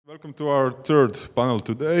Welcome to our third panel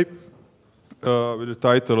today with the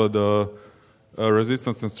title of the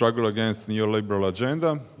Resistance and Struggle Against the Neoliberal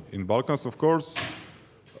Agenda in Balkans, of course.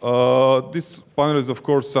 This panel is, of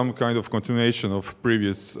course, some kind of continuation of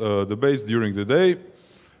previous debates during the day.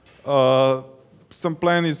 Some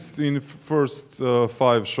plan is in first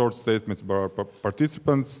 5 short statements by our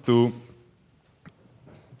participants to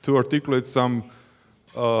articulate some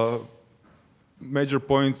major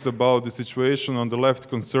points about the situation on the left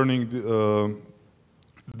concerning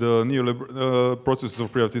the neoliberal process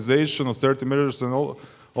of privatization, austerity measures, and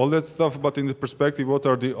all that stuff. But in the perspective, what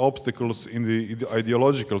are the obstacles in the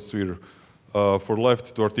ideological sphere for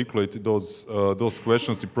left to articulate those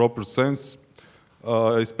questions in proper sense,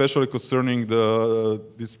 especially concerning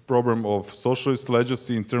this problem of socialist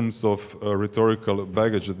legacy in terms of rhetorical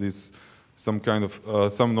baggage that this some kind of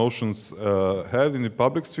some notions had in the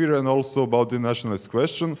public sphere, and also about the nationalist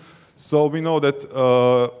question. So we know that,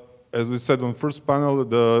 as we said on the first panel,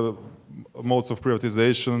 the modes of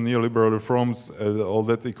privatization, neoliberal reforms, all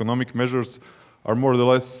that economic measures are more or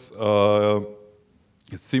less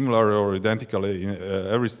similar or identical in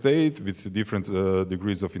every state with different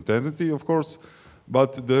degrees of intensity, of course.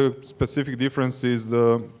 But the specific difference is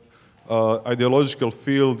the ideological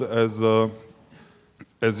field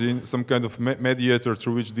as in some kind of mediator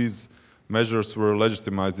through which these measures were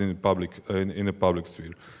legitimized in the public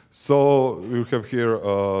sphere. So we have here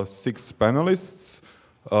 6 panelists.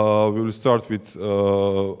 We will start with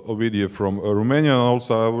Ovidiu from Romania, and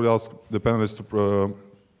also I will ask the panelists to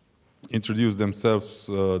introduce themselves,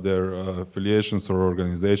 their affiliations or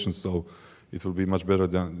organizations, so it will be much better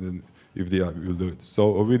than if they will do it.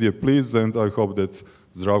 So Ovidiu, please, and I hope that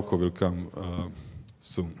Zdravko will come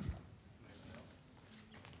soon.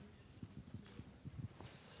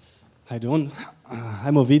 Hi, Don.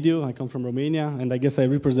 I'm Ovidiu. I come from Romania, and I guess I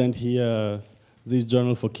represent here this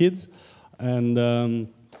journal for kids and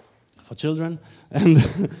for children, and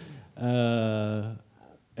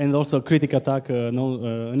also CriticAtac,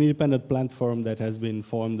 an independent platform that has been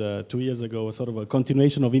formed 2 years ago, sort of a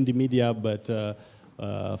continuation of indie media, but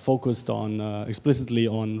focused on explicitly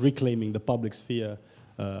on reclaiming the public sphere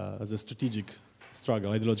as a strategic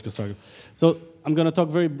struggle, ideological struggle. So I'm going to talk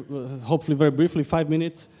hopefully very briefly, 5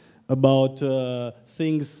 minutes, about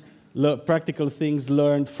practical things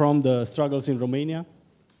learned from the struggles in Romania,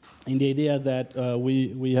 and the idea that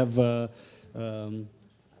we have to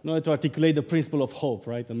articulate the principle of hope,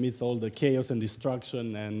 right, amidst all the chaos and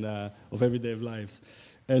destruction and of everyday lives.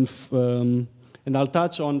 And I'll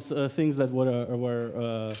touch on things that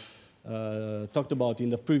were talked about in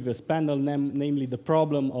the previous panel, namely the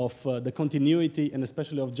problem of the continuity and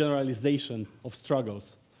especially of generalization of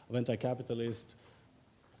struggles of anti-capitalist,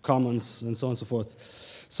 commons, and so on and so forth.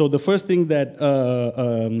 So the first thing that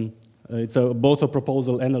it's both a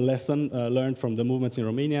proposal and a lesson learned from the movements in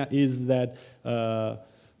Romania is that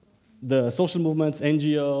the social movements,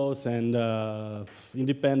 NGOs, and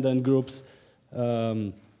independent groups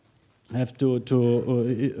have to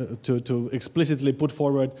explicitly put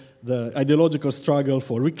forward the ideological struggle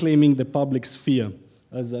for reclaiming the public sphere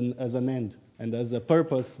as an end and as a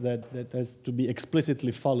purpose that has to be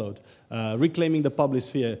explicitly followed. Reclaiming the public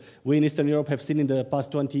sphere. We in Eastern Europe have seen in the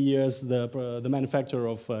past 20 years the manufacture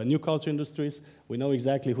of new culture industries. We know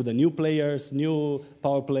exactly who the new players, new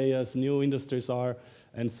power players, new industries are.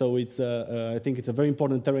 And so I think it's a very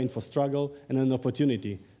important terrain for struggle and an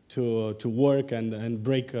opportunity to work and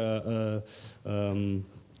break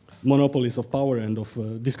monopolies of power and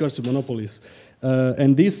of discursive monopolies.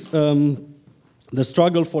 And this the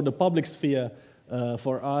struggle for the public sphere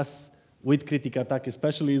for us, with CriticAtac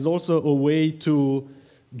especially, is also a way to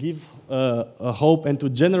give a hope and to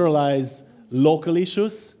generalize local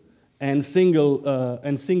issues and single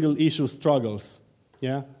issue struggles.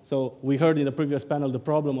 Yeah. So we heard in the previous panel the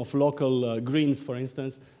problem of local Greens, for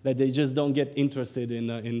instance, that they just don't get interested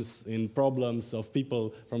in problems of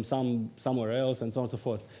people from somewhere else, and so on and so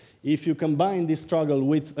forth. If you combine this struggle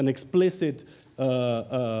with an explicit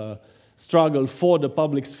struggle for the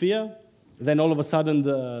public sphere, then all of a sudden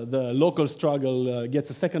the local struggle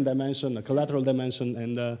gets a second dimension, a collateral dimension,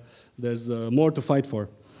 and there's more to fight for.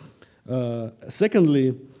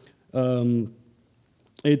 Secondly,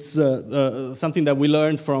 it's something that we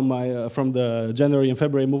learned from the January and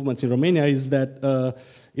February movements in Romania is that a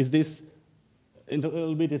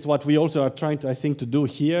little bit is what we also are trying to, I think, to do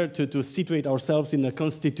here, to situate ourselves in a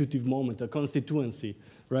constitutive moment, a constituency,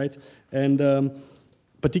 right? And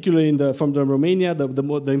particularly from Romania,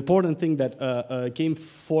 the important thing that came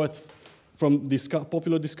forth from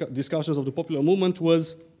popular discussions of the popular movement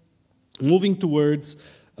was moving towards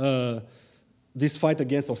this fight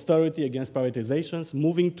against austerity, against privatizations,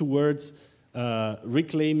 moving towards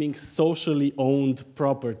reclaiming socially owned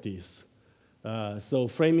properties. So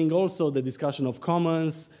framing also the discussion of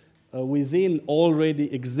commons within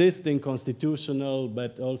already existing constitutional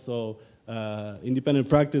but also independent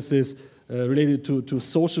practices related to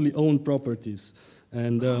socially owned properties.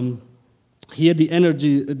 And here the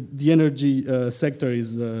energy sector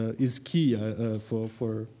is key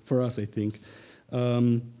for us, I think.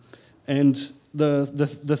 And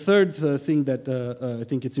the third thing that I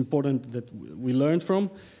think it's important that we learned from,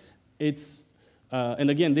 it's, and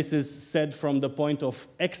again, this is said from the point of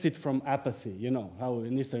exit from apathy. You know, how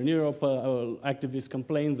in Eastern Europe, activists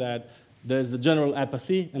complain that there's a general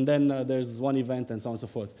apathy, and then there's one event, and so on and so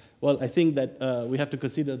forth. Well, I think that we have to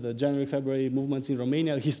consider the January-February movements in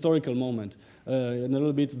Romania a historical moment, and a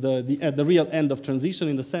little bit the real end of transition,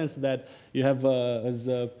 in the sense that you have, as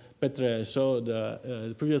Petre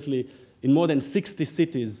showed previously, in more than 60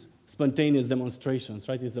 cities, spontaneous demonstrations,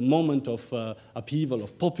 right? It's a moment of upheaval,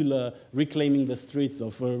 of popular reclaiming the streets,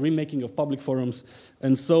 of remaking of public forums.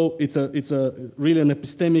 And so it's really an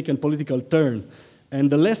epistemic and political turn. And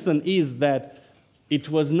the lesson is that it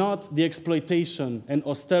was not the exploitation and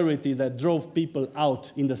austerity that drove people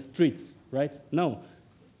out in the streets, right? No,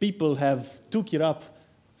 people have took it up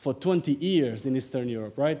for 20 years in Eastern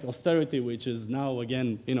Europe, right? Austerity, which is now,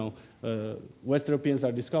 again, you know, West Europeans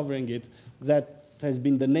are discovering it, that has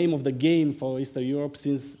been the name of the game for Eastern Europe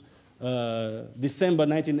since December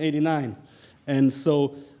 1989. And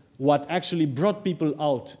so what actually brought people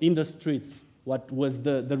out in the streets, what was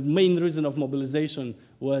the main reason of mobilization,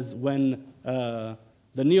 was when the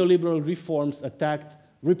neoliberal reforms attacked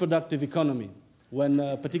reproductive economy. When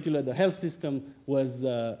particularly the health system was,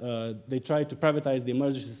 they tried to privatize the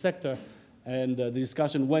emergency sector, and the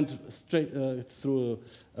discussion went straight through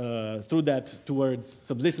that towards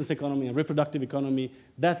subsistence economy and reproductive economy.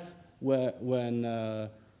 That's when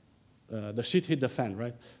the shit hit the fan,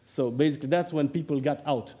 right? So basically, that's when people got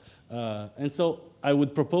out. And so I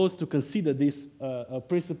would propose to consider this a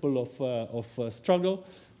principle of struggle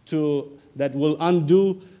that will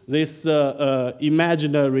undo this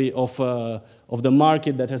imaginary of the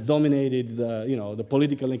market that has dominated the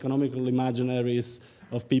political and economical imaginaries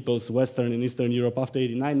of people's Western and Eastern Europe after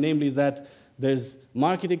 '89, namely that there's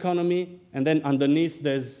market economy and then underneath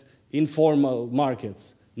there's informal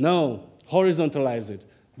markets. No, horizontalize it.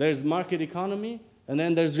 There's market economy and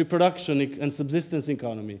then there's reproduction and subsistence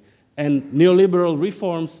economy. And neoliberal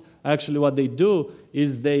reforms, actually what they do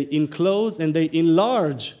is they enclose and they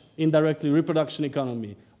enlarge indirectly reproduction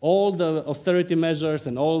economy. All the austerity measures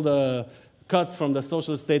and all the cuts from the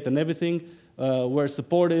social state and everything were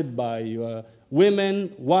supported by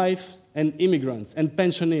women, wives, and immigrants, and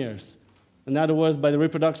pensioners. In other words, by the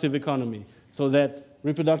reproductive economy. So that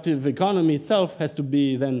reproductive economy itself has to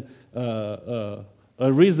be then a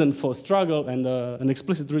reason for struggle and an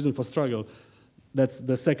explicit reason for struggle. That's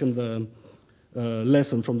the second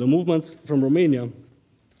lesson from the movements from Romania.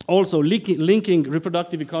 Also, linking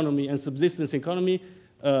reproductive economy and subsistence economy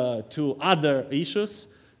to other issues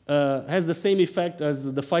has the same effect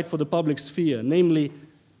as the fight for the public sphere, namely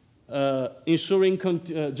ensuring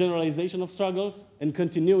generalization of struggles and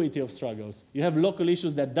continuity of struggles. You have local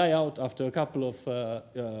issues that die out after a couple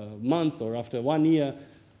of months or after 1 year,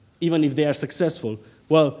 even if they are successful.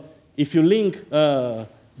 Well, if you link the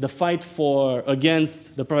fight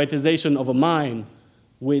against the privatization of a mine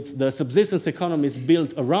with the subsistence economies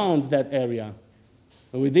built around that area,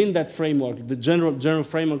 within that framework, the general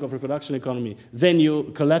framework of reproduction economy,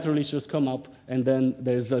 then collateral issues come up, and then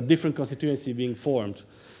there's a different constituency being formed.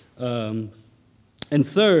 And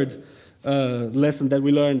third lesson that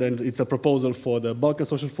we learned, and it's a proposal for the Balkan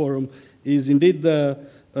Social Forum, is indeed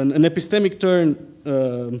an epistemic turn.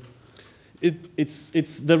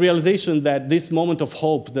 It's the realization that this moment of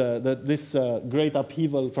hope, this great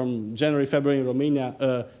upheaval from January, February in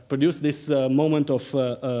Romania, produced this moment of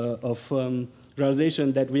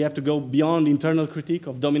realization that we have to go beyond internal critique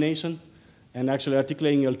of domination and actually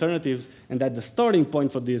articulating alternatives, and that the starting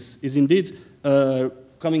point for this is indeed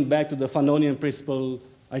coming back to the Fanonian principle.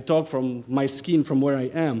 I talk from my skin, from where I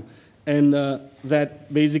am, and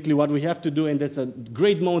that basically what we have to do, and that's a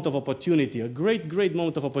great moment of opportunity, a great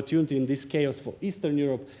moment of opportunity in this chaos for Eastern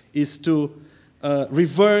Europe, is to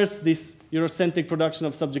reverse this Eurocentric production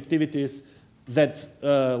of subjectivities that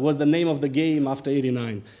was the name of the game after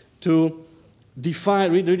 '89, to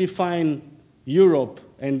redefine Europe,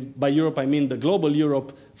 and by Europe I mean the global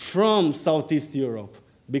Europe, from Southeast Europe,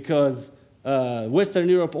 because Western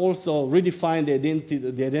Europe also redefined the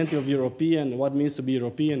identity of European, what it means to be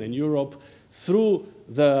European and Europe, through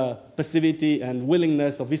the passivity and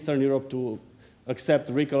willingness of Eastern Europe to accept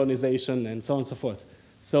recolonization and so on and so forth.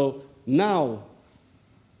 So now,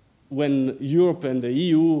 when Europe and the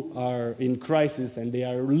EU are in crisis and they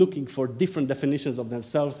are looking for different definitions of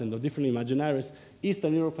themselves and of different imaginaries,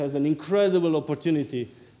 Eastern Europe has an incredible opportunity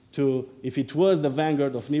to, if it was the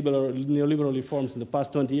vanguard of neoliberal reforms in the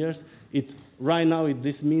past 20 years, right now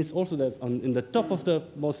this means also that in the top of the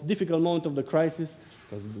most difficult moment of the crisis,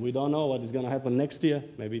 because we don't know what is going to happen next year,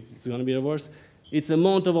 maybe it's going to be worse, it's a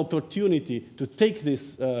moment of opportunity to take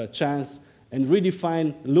this chance and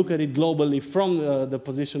redefine, look at it globally from the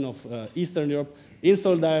position of Eastern Europe in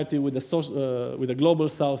solidarity with the global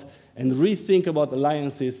South, and rethink about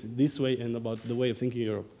alliances this way and about the way of thinking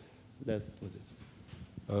Europe. That was it.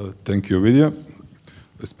 Thank you, Ovidiu,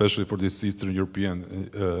 especially for this Eastern European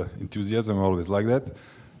enthusiasm. I always like that.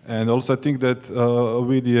 And also I think that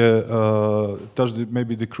Ovidiu touched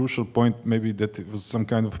maybe the crucial point, maybe that it was some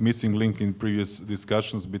kind of missing link in previous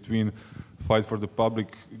discussions between fight for the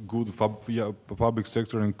public good, public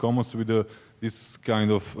sector and commons with this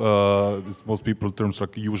kind of, most people terms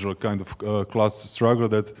like usual kind of class struggle,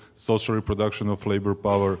 that social reproduction of labor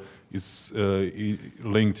power is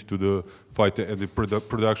linked to the fight at the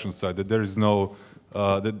production side, that there is no,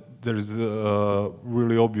 that there is a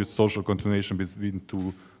really obvious social continuation between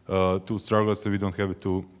two struggles, and we don't have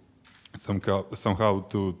to somehow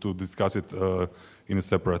to discuss it in a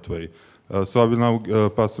separate way. So I will now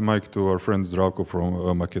pass the mic to our friend Zdravko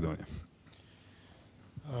from Macedonia.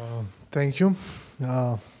 Thank you.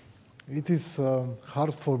 It is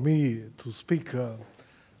hard for me to speak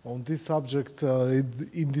on this subject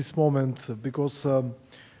in this moment, because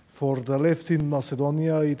for the left in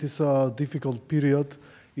Macedonia it is a difficult period.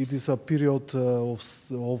 It is a period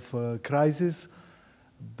of crisis,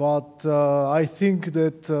 but I think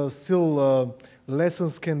that still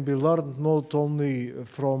lessons can be learned not only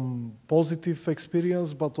from positive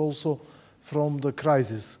experience but also from the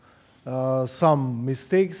crisis. Some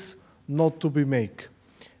mistakes not to be made.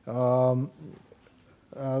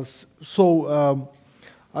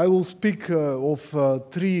 I will speak of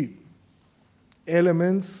three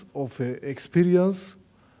elements of experience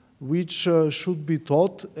which should be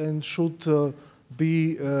taught and should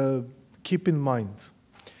be keep in mind.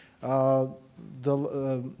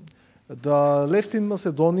 The left in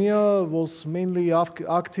Macedonia was mainly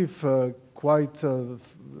active quite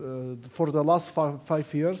for the last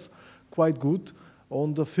 5 years, quite good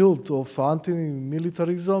on the field of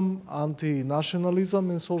anti-militarism, anti-nationalism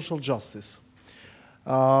and social justice.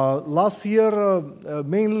 Last year,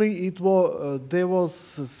 mainly there was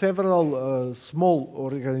several small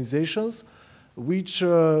organizations which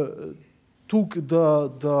took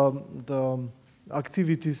the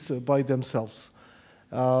activities by themselves.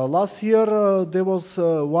 Last year, there was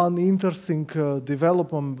one interesting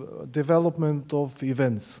development of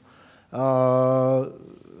events.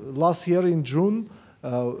 Last year in June,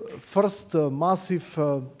 first massive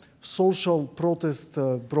social protest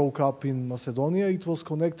broke up in Macedonia. It was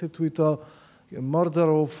connected with a murder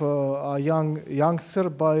of a youngster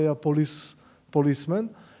by a policeman,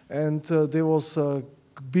 and there was a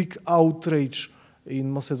big outrage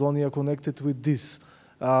in Macedonia connected with this.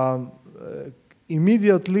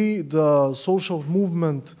 Immediately, the social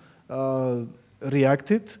movement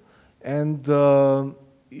reacted, and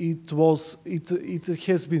it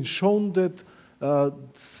has been shown that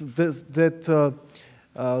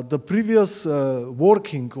the previous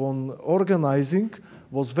working on organizing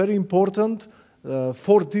was very important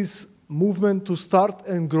for this movement to start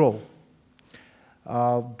and grow.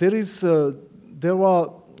 There were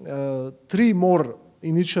 3 more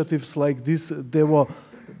initiatives like this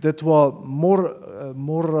that were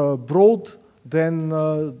more broad than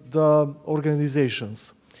the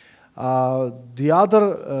organizations. The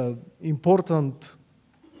other important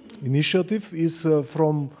initiative is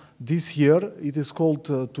from this year. It is called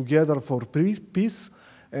Together for Peace,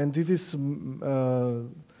 and it is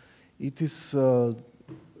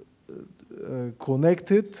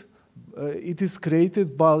connected. It is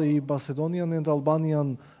created by Macedonian and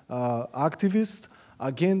Albanian activists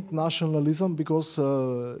against nationalism, because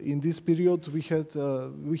in this period we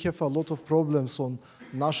have a lot of problems on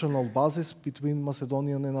national basis between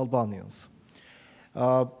Macedonian and Albanians.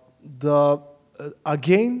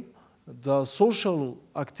 Again, the social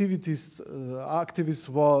activists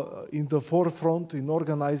were in the forefront in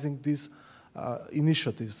organizing these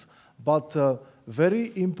initiatives. But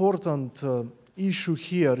very important issue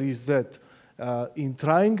here is that in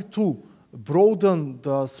trying to broaden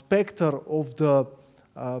the spectrum of the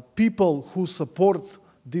people who support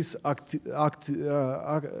these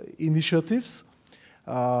initiatives,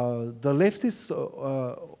 the leftist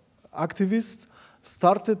activists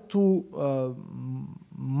started to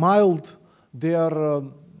mild their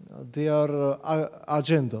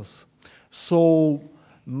agendas. So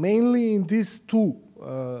mainly in these two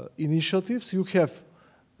initiatives, you have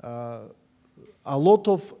a lot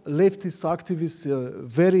of leftist activists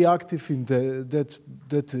very active in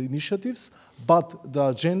that initiatives, but the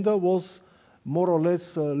agenda was more or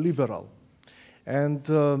less liberal. And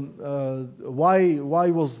why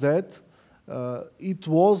was that? It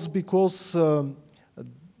was because the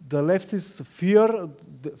leftists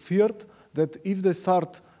feared that if they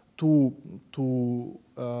start to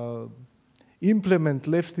implement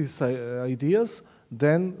leftist ideas,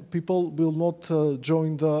 then people will not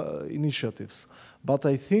join the initiatives. But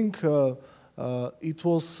I think it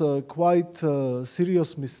was quite a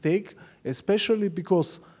serious mistake, especially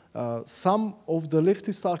because some of the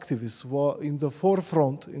leftist activists were in the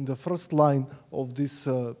forefront, in the first line of these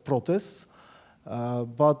protests,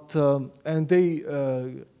 and they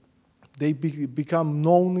become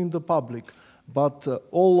known in the public. But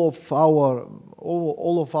all of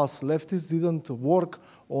us leftists didn't work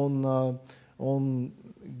on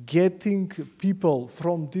getting people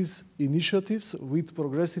from these initiatives with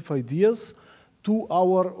progressive ideas to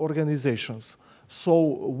our organizations.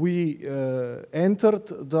 So we entered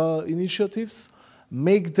the initiatives,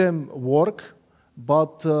 make them work,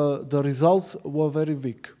 but the results were very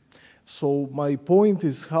weak. So my point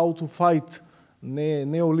is how to fight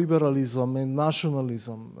neoliberalism and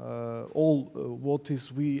nationalism, all what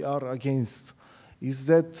is we are against, is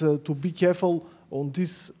that to be careful on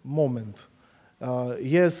this moment.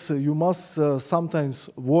 Yes, you must sometimes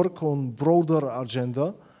work on broader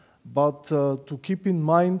agenda, but to keep in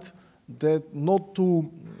mind that not to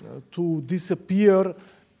disappear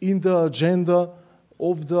in the agenda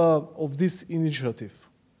of this initiative.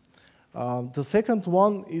 The second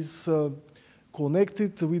one is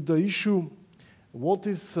connected with the issue what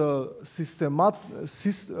is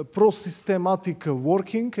pro-systematic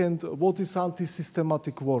working and what is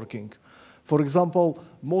anti-systematic working. For example,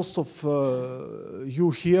 most of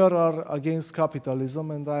you here are against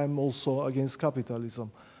capitalism, and I am also against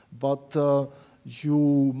capitalism. But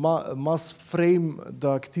you must frame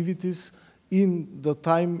the activities in the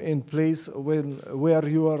time and place where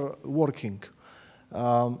you are working.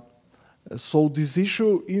 So this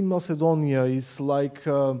issue in Macedonia is like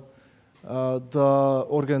the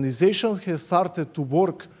organization has started to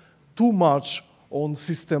work too much on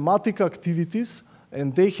systematic activities,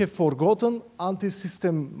 and they have forgotten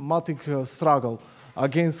anti-systematic struggle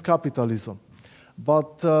against capitalism.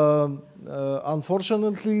 But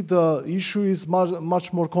unfortunately, the issue is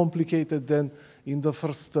much more complicated than in the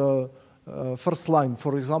first line.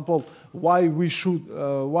 For example, why we should,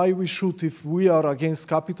 if we are against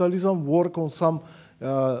capitalism, work on some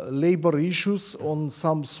labor issues, on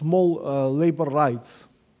some small labor rights.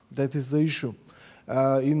 That is the issue.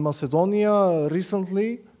 In Macedonia,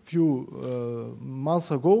 recently, few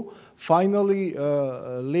months ago, finally,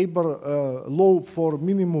 labor law for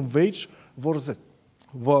minimum wage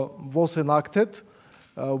was enacted.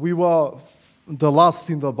 We were the last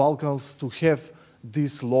in the Balkans to have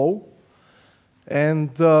this law, and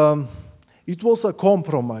it was a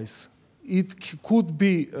compromise. It could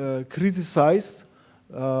be criticized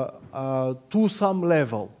to some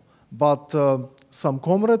level, but some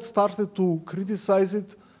comrades started to criticize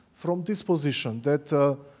it from this position,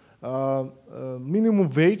 that minimum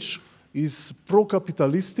wage is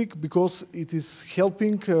pro-capitalistic because it is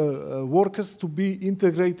helping workers to be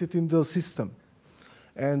integrated in the system.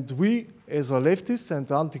 And we, as a leftist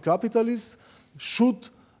and anti-capitalist, should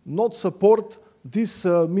not support this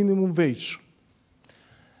minimum wage.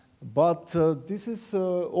 But this is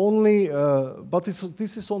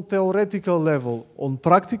this is on theoretical level. On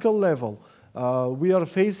practical level, we are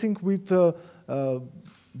facing with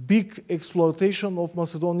big exploitation of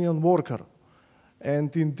Macedonian worker.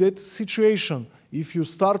 And in that situation, if you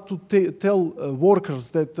start to tell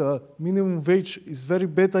workers that minimum wage is very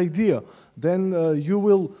bad idea, then you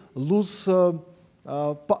will lose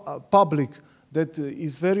public that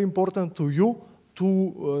is very important to you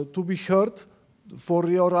to be heard for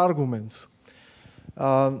your arguments.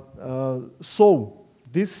 So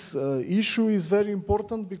this issue is very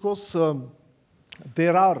important because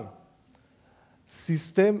there are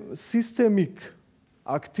systemic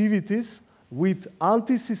activities with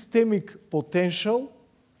anti-systemic potential,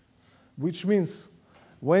 which means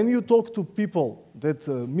when you talk to people that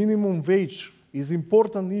minimum wage is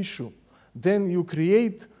important issue, then you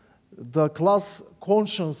create the class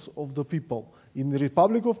conscience of the people. In the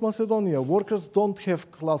Republic of Macedonia, workers don't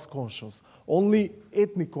have class conscience, only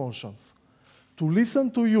ethnic conscience. To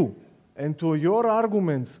listen to you and to your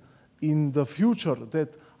arguments in the future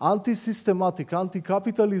that anti-systematic,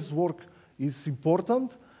 anti-capitalist work is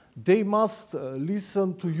important, they must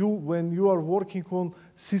listen to you when you are working on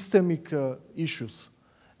systemic issues.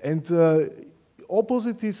 And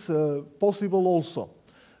opposite is possible also.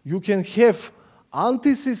 You can have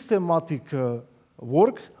anti-systematic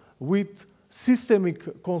work with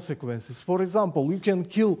systemic consequences. For example, you can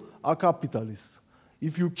kill a capitalist.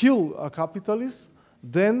 If you kill a capitalist,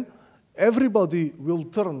 then everybody will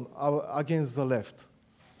turn against the left.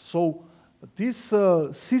 So these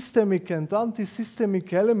systemic and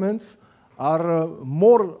anti-systemic elements are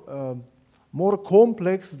more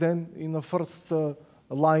complex than in the first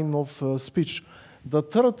line of speech. The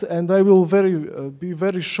third, and I will be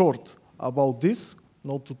very short about this,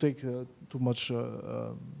 not to take too much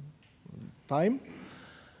time.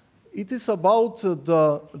 It is about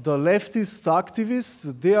the leftist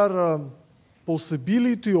activists, their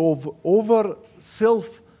possibility of over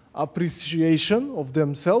self-appreciation of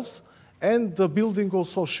themselves and the building of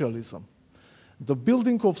socialism. The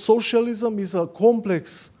building of socialism is a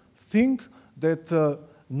complex thing that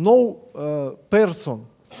no person,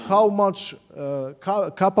 how much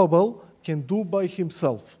capable, can do by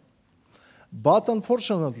himself. But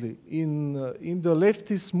unfortunately, in the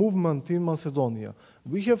leftist movement in Macedonia,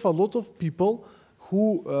 we have a lot of people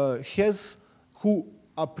who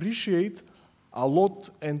appreciate a lot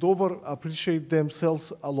and over-appreciate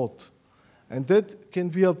themselves a lot. And that can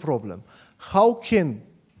be a problem. How can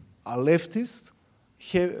a leftist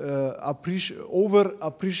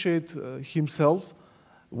over-appreciate himself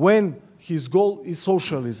when his goal is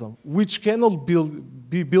socialism, which cannot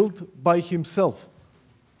be built by himself?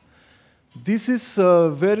 This is a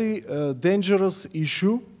very dangerous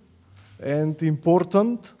issue and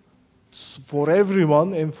important for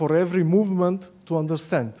everyone and for every movement to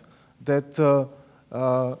understand that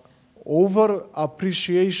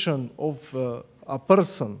over-appreciation of a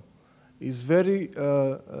person is very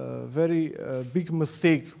big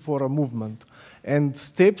mistake for a movement, and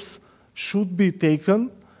steps should be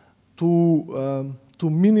taken to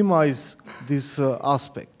minimize this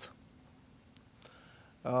aspect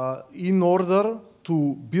in order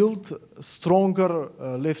to build stronger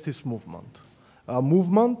leftist movement, a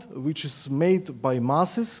movement which is made by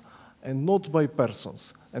masses and not by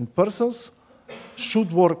persons. And persons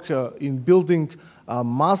should work in building a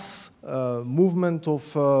mass movement of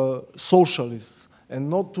socialists and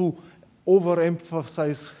not to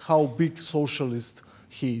overemphasize how big socialist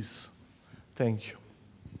he is. Thank you.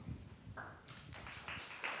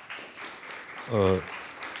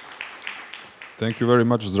 Thank you very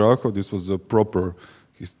much, Zdravko. This was a proper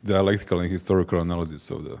dialectical and historical analysis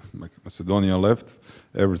of the Macedonian left,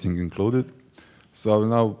 everything included. So I will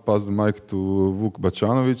now pass the mic to Vuk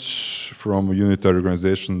Bačanović from Unitary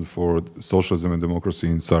Organization for Socialism and Democracy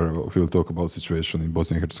in Sarajevo. He will talk about the situation in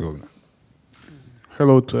Bosnia and Herzegovina.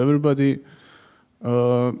 Hello to everybody.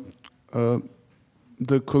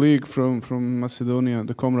 The colleague from Macedonia,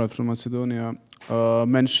 the comrade from Macedonia,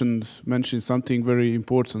 mentioned something very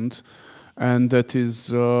important, and that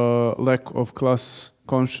is lack of class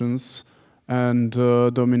conscience and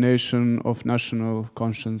domination of national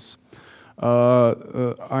conscience.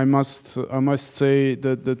 I must say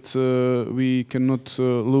that we cannot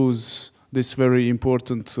lose this very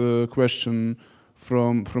important question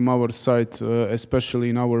from our side, especially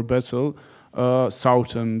in our battle.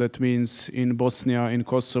 Southern, that means in Bosnia, in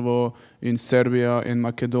Kosovo, in Serbia, in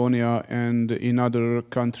Macedonia, and in other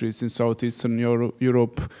countries in Southeastern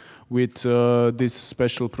Europe with this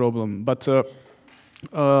special problem. But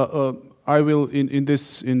I will, in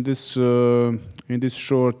this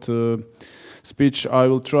short speech, I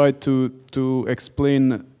will try to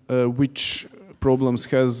explain which problems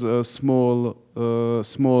has a small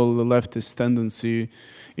leftist tendency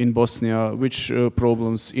in Bosnia, which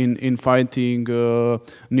problems in fighting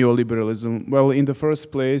neoliberalism. Well, in the first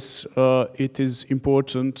place, it is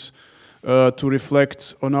important to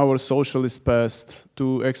reflect on our socialist past,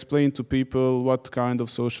 to explain to people what kind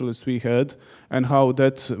of socialist we had and how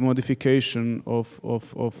that modification of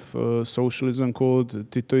socialism called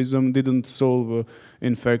Titoism didn't solve,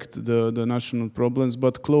 in fact, the national problems,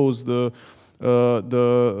 but closed the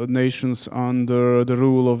nations under the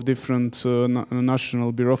rule of different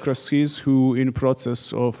national bureaucracies who, in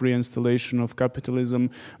process of reinstallation of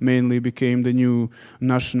capitalism, mainly became the new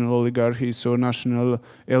national oligarchies or national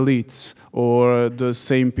elites, or the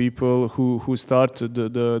same people who started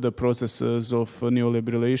the processes of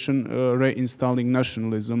neoliberalization, reinstalling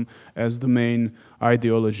nationalism as the main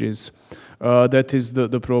ideologies. That is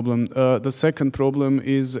the problem. The second problem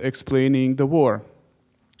is explaining the war.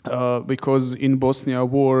 because in Bosnia,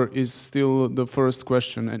 war is still the first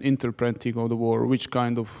question, and interpreting of the war, which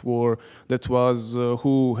kind of war that was,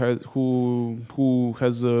 who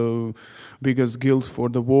has the biggest guilt for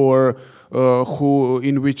the war, who,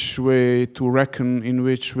 in which way to reckon, in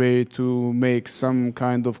which way to make some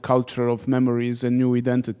kind of culture of memories and new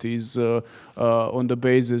identities on the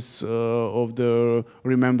basis of the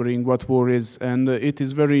remembering what war is. And it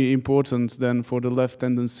is very important then for the left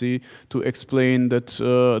tendency to explain that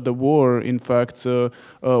the war, in fact,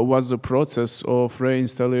 was a process of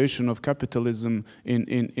reinstallation of capitalism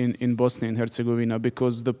in Bosnia and Herzegovina,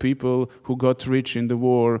 because the people who got rich in the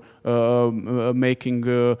war, making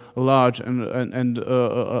large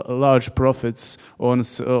large profits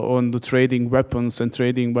on the trading weapons and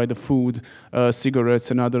trading by the food, cigarettes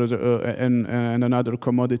and other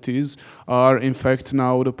commodities, are in fact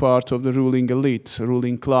now the part of the ruling elite,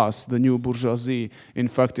 ruling class, the new bourgeoisie. In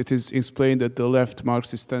fact, it is explained that the left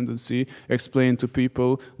Marxist tendency explained to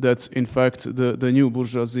people that in fact the new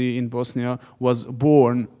bourgeoisie in Bosnia was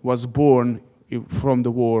born from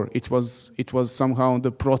the war. It was somehow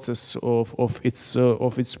the process of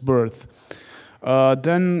its birth.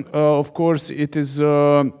 Then, of course, it is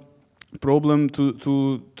a problem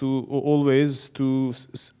to always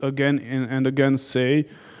again and again say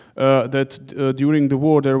that during the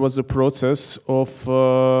war there was a process of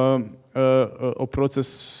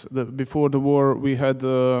before the war we had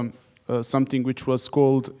something which was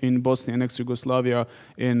called in Bosnia and ex-Yugoslavia,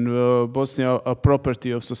 in Bosnia, a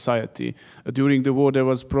property of society. During the war there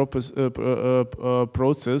was process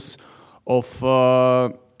of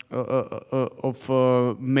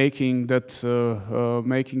making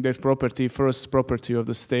that property first property of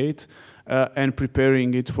the state, and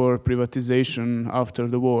preparing it for privatization after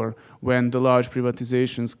the war, when the large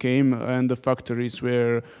privatizations came and the factories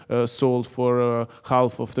were sold for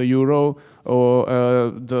half of the euro, or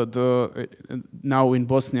now in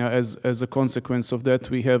Bosnia, as a consequence of that,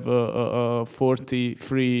 we have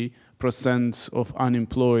 43% of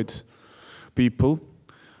unemployed people.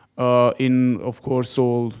 In, of course,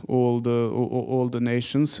 all the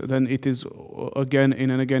nations. Then it is again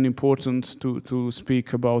and again important to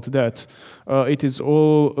speak about that. It is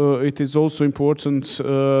also important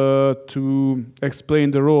to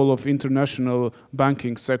explain the role of international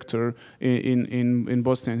banking sector in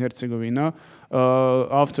Bosnia and Herzegovina.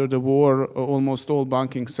 After the war, almost all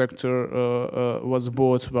banking sector was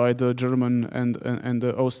bought by the German and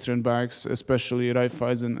the Austrian banks, especially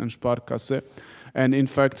Raiffeisen and Sparkasse. And in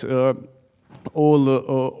fact,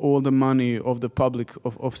 all the money of the public,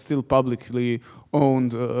 of still publicly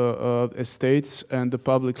owned estates, and the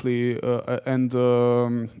publicly and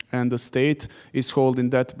the state is held in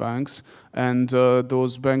that banks, and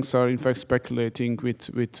those banks are in fact speculating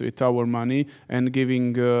with our money and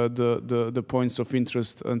giving the points of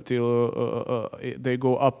interest until they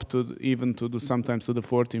go up to even to sometimes to the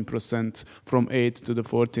 14%, from 8 to the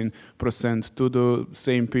 14%, to the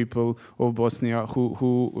same people of Bosnia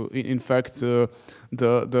who in fact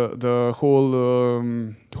the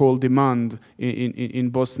whole demand in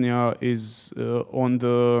Bosnia is on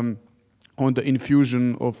the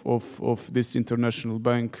infusion of this international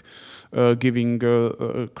bank, giving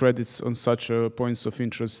credits on such points of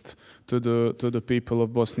interest to the people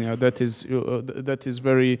of Bosnia. That is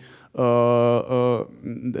very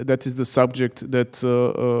that is the subject that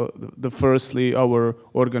firstly our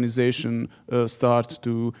organization start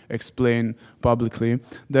to explain publicly.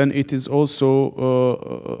 Then it is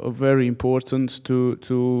also very important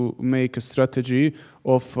to make a strategy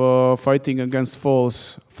of fighting against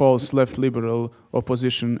false left liberal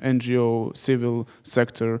opposition, NGO, civil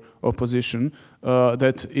sector opposition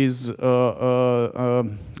that is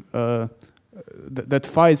that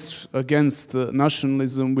fights against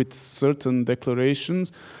nationalism with certain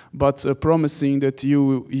declarations, but promising that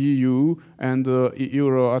EU and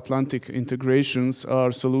Euro-Atlantic integrations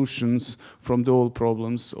are solutions from the old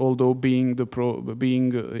problems, although being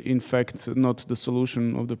in fact not the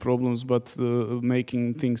solution of the problems, but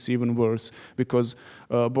making things even worse, because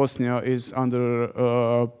Bosnia is under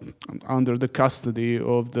the custody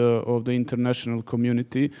of the international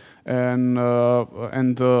community, and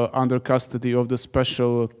under custody of the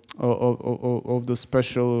special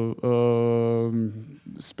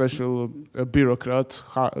special bureaucrat,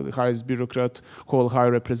 highest bureaucrat, whole high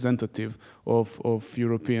representative of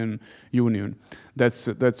European Union.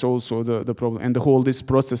 That's also the problem. And all these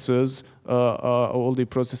processes,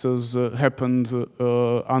 happened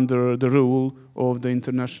under the rule of the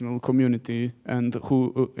international community, and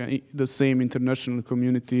the same international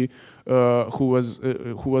community who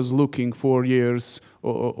was looking for years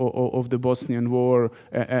of the Bosnian War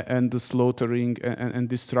and the slaughtering and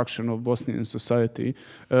destruction of Bosnian society,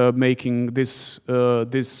 making this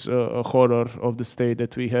horror of the state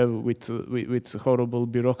that we have with horrible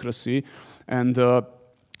bureaucracy and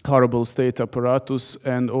horrible state apparatus,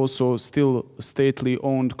 and also still stately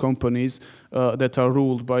owned companies that are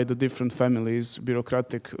ruled by the different families,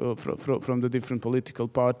 bureaucratic from the different political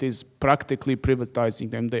parties, practically privatizing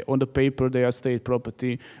them. On the paper they are state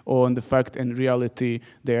property, or on the fact and reality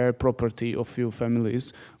they are property of few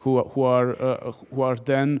families who are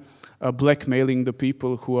then blackmailing the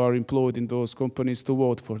people who are employed in those companies to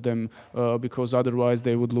vote for them, because otherwise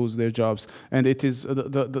they would lose their jobs. And it is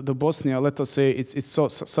the Bosnia, let us say, it's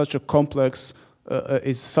such a complex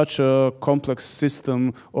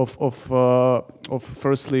system of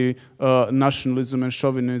firstly nationalism and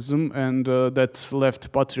chauvinism, and that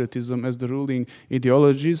left patriotism as the ruling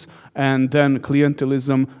ideologies, and then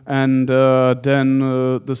clientelism, and then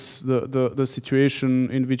the situation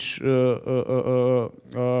in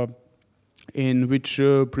which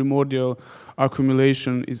primordial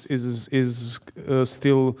accumulation is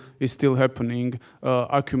still happening,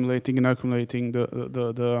 accumulating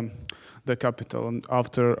the capital, and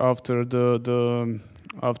after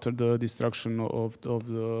the destruction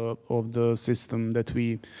of the system that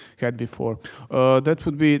we had before. That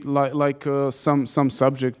would be like some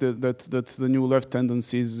subject that the new left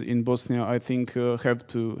tendencies in Bosnia, I think, have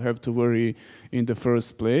to worry in the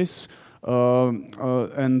first place.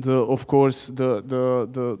 And of course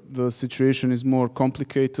the situation is more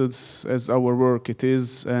complicated as our work it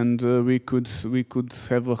is, and we could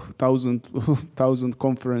have 1,000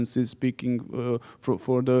 conferences speaking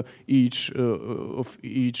for the each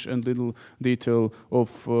and little detail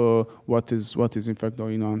of what is in fact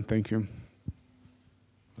going on. Thank you.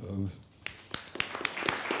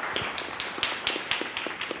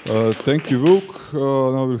 Thank you, Vuk.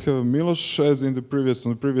 Now we'll have Milos. As on the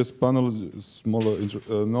previous panel, smaller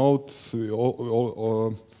note.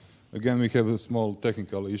 Again, we have a small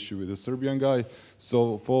technical issue with the Serbian guy.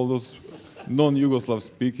 So for all those non-Yugoslav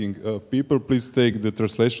speaking people, please take the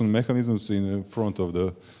translation mechanisms in front of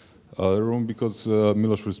the room, because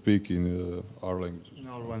Milos will speak in our language. In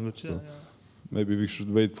our language, so yeah. Maybe we should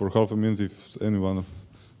wait for half a minute if anyone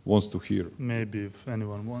wants to hear. Maybe if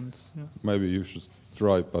anyone wants. Yeah. Maybe you should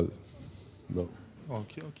try, but well.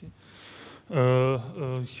 Okay.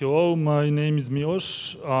 Hello, my name is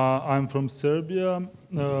Milos. I'm from Serbia,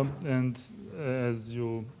 and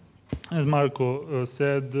as Marko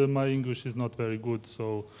said, my English is not very good,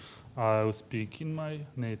 so I'll speak in my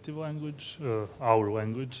native language, our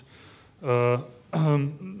language.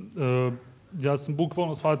 Ja sam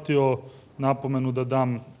bukvalno shvatio napomenu da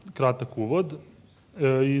dam kratak uvod.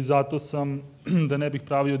 I zato sam, da ne bih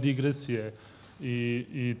pravio digresije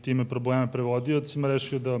i time probleme prevodiocima,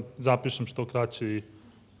 rešio da zapišem što kraće i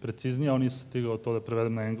preciznije, a nisam stigao to da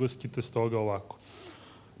prevedem na engleski, te stoga ovako.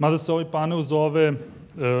 Mada se ovaj panel zove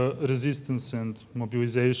Resistance and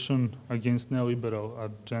Mobilization against Neoliberal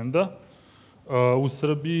Agenda, u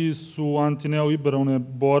Srbiji su antineoliberalne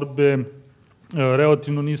borbe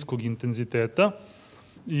relativno niskog intenziteta,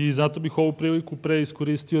 i zato bih ovu priliku pre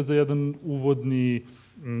iskoristio za jedan uvodni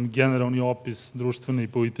generalni opis društvene i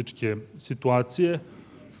političke situacije,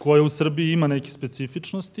 koja u Srbiji ima neke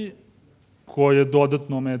specifičnosti, koje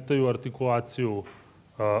dodatno ometaju artikulaciju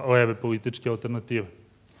leve političke alternative.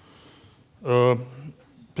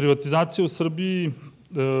 Privatizacija u Srbiji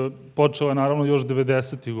počela je naravno još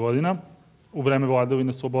 90. godina, u vreme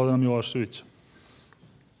vladavine Slobodana Miloševića.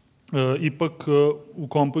 Ipak, u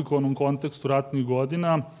komplikovanom kontekstu ratnih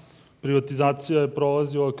godina, privatizacija je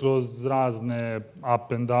prolazila kroz razne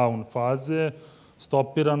up and down faze,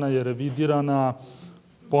 stopirana je, revidirana,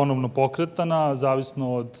 ponovno pokretana,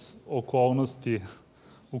 zavisno od okolnosti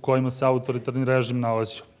u kojima se autoritarni režim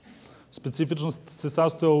nalazio. Specifičnost se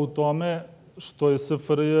sastojala u tome što je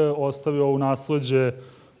SFRJ ostavio u nasleđe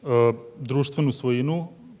društvenu svojinu,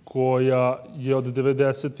 koja je od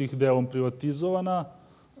 90-ih delom privatizovana,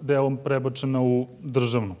 delom prebačena u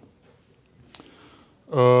državnu.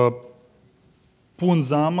 Pun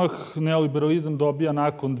zamah neoliberalizam dobija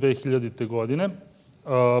nakon 2000. godine,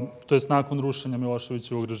 to jest nakon rušenja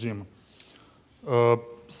Miloševićevog režima.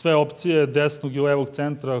 Sve opcije desnog i levog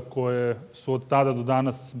centra koje su od tada do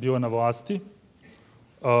danas bile na vlasti,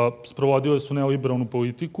 sprovodile su neoliberalnu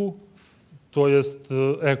politiku, to jest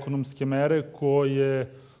ekonomske mere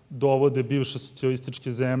koje dovode bivše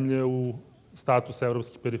socijalističke zemlje u status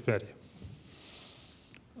evropske periferije.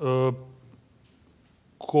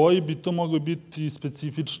 koji bi to mogli biti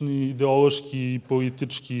specifični ideološki i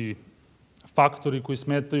politički faktori koji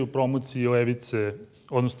smetaju promociji levice,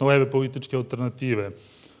 odnosno leve političke alternative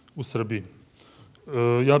u Srbiji?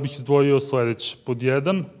 Ja bih izdvojio sledeće. Pod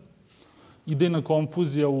 1, idejna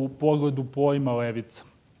konfuzija u pogledu pojma levica.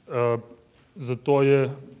 Za to je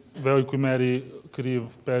u velikoj meri kriv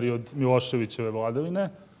period Miloševićeve vladavine.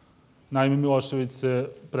 Naime, Milošević se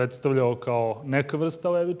predstavljao kao neka vrsta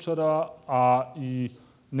levičara, a i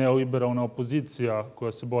neoliberalna opozicija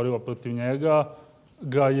koja se borila protiv njega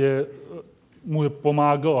mu je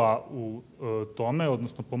pomagala u tome,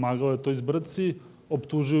 odnosno pomagala je to izbrci,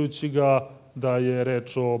 optužujući ga da je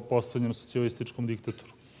reč o poslednjem socijalističkom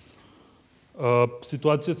diktatoru.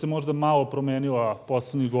 Situacija se možda malo promenila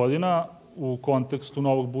poslednjih godina u kontekstu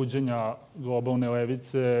novog buđenja globalne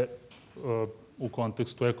levice, u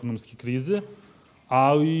kontekstu ekonomske krize,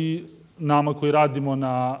 ali nama koji radimo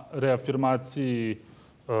na reafirmaciji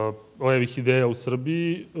levih ideja u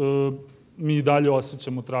Srbiji, mi i dalje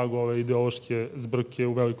osjećamo trag ove ideološke zbrke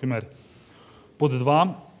u velikoj meri. Pod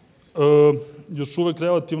 2, još uvek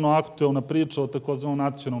relativno aktuelna priča o takozvanom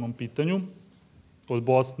nacionalnom pitanju, od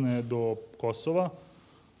Bosne do Kosova,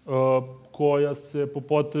 koja se po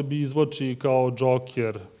potrebi izvlači kao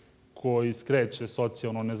džoker koji skreće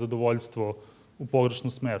socijalno nezadovoljstvo u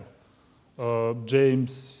pogrešnom smeru.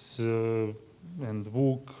 James and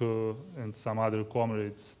Vuk and some other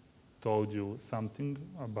comrades told you something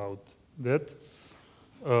about that.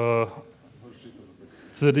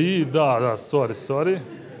 3, da, sorry.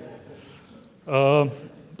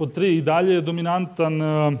 Pod 3, i dalje je dominantan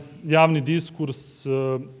javni diskurs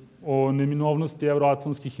o neminovnosti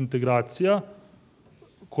evroatlantskih integracija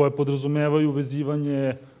koje podrazumevaju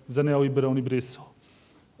vezivanje za neoliberalni Brisel.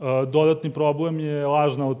 Dodatni problem je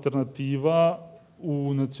lažna alternativa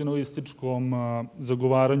u nacionalističkom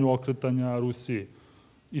zagovaranju okretanja Rusiji.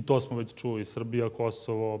 I to smo već čuli, Srbija,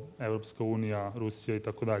 Kosovo, Evropska unija, Rusija i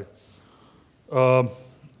tako dalje.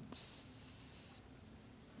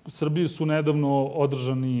 U Srbiji su nedavno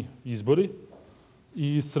održani izbori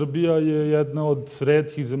i Srbija je jedna od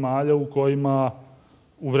retkih zemalja u kojima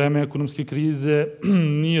u vreme ekonomske krize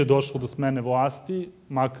nije došlo do smene vlasti,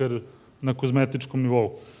 makar na kozmetičkom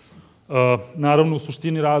nivou. Naravno, u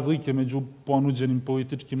suštini razlike među ponuđenim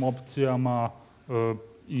političkim opcijama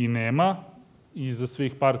i nema. Iza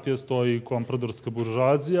svih partija stoji kompradorska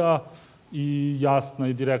buržoazija i jasna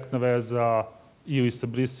i direktna veza ili sa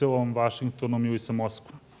Briselom, Vašingtonom ili sa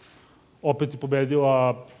Moskvom. Opet je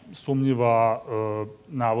pobedila sumnjiva,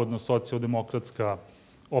 navodno socijaldemokratska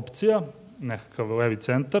opcija, nekakav levi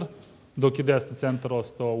centar, dok je desni centar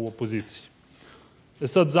ostao u opoziciji.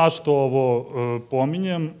 Sad, zašto ovo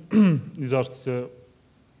pominjem i zašto se,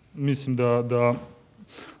 mislim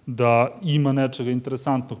da ima nečega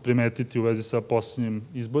interesantnog primetiti u vezi sa posljednjim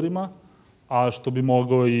izborima, a što bi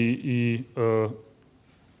moglo i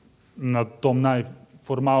na tom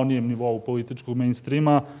najformalnijem nivou političkog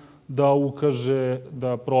mainstreama da ukaže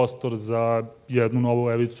da prostor za jednu novu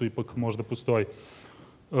levicu ipak možda postoji.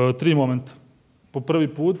 3 momenta. Po prvi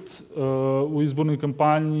put u izbornoj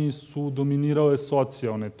kampanji su dominirale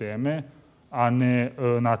socijalne teme, a ne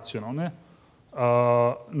nacionalne.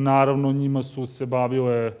 Naravno, njima su se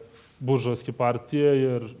bavile buržoaske partije,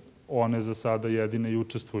 jer one za sada jedine i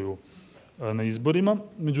učestvuju na izborima.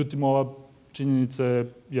 Međutim, ova činjenica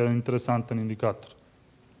je jedan interesantan indikator.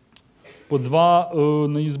 Pod 2,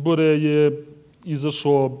 na izbore je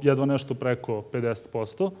izašlo jedva nešto preko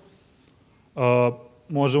 50%.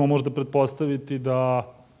 Možemo možda pretpostaviti da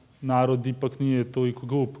narod ipak nije toliko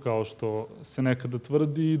glup kao što se nekada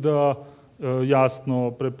tvrdi i da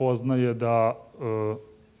jasno prepoznaje da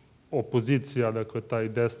opozicija, dakle taj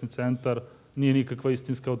desni centar, nije nikakva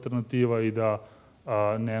istinska alternativa i da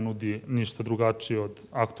ne nudi ništa drugačije od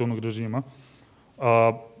aktualnog režima.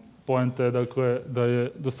 Poenta je, dakle, da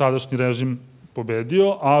je dosadašnji režim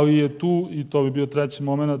pobedio, ali je tu, i to bi bio treći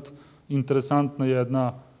moment, interesantna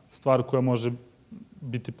jedna stvar koja može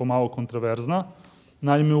biti pomalo kontraverzna.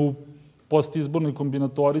 Naime, u postizbornoj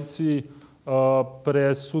kombinatorici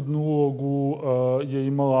presudnu ulogu je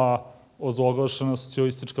imala ozloglašena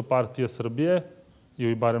Socijalistička partija Srbije,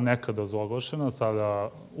 ili barem nekada ozloglašena, sada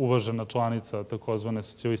uvažena članica takozvane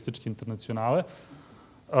Socijalističke internacionale,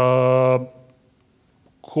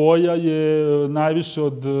 koja je najviše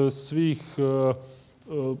od svih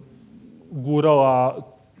gurala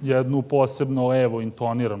jednu posebno levo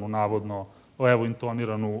intoniranu, navodno levo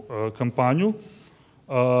intoniranu kampanju.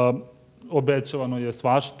 Obećavano je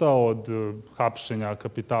svašta, od hapšenja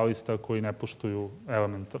kapitalista koji ne poštuju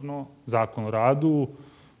elementarno zakon o radu,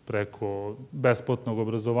 preko besplatnog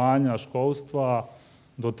obrazovanja, školstva,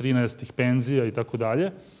 do 13 penzija i tako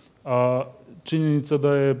dalje. Činjenica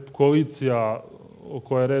da je koalicija o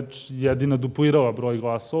kojoj je reč jedina duplirala broj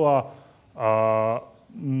glasova,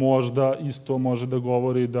 možda isto može da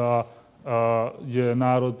govori da je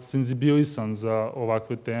narod senzibilisan za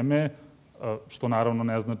ovakve teme, što naravno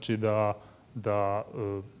ne znači da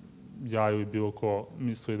ja ili bilo ko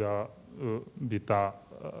misli da bi ta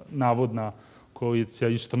navodna koalicija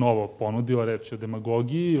išta novo ponudila, reč je o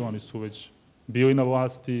demagogiji, oni su već bili na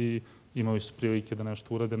vlasti, imali su prilike da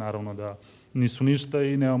nešto urade, naravno da nisu ništa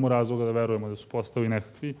i nemamo razloga da verujemo da su postali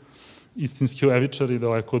nekakvi istinski levičari,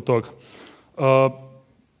 daleko od toga.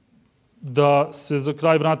 Da se za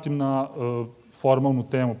kraj vratim na formalnu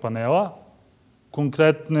temu panela,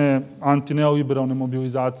 konkretne antineoliberalne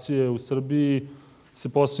mobilizacije u Srbiji se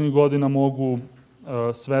poslednjih godina mogu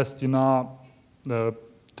svesti na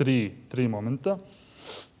tri momenta.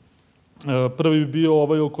 Prvi bi bio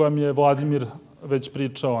ovaj o kojem je Vladimir već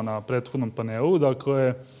pričao na prethodnom panelu,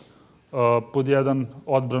 dakle, pod jedan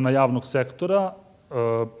odbrana javnog sektora,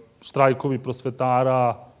 štrajkovi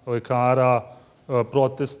prosvetara, lekara,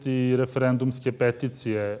 protesti i referendumske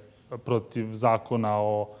peticije protiv zakona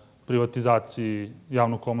o privatizaciji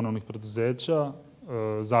javno-komunalnih preduzeća,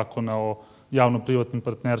 zakona o javno-privatnim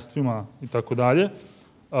partnerstvima i tako dalje,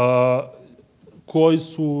 koji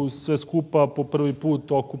su sve skupa po prvi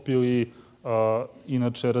put okupili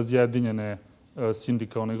inače razjedinjene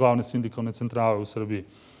glavne sindikalne centrale u Srbiji.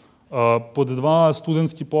 Pod dva,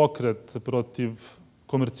 studentski pokret protiv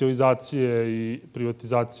komercijalizacije i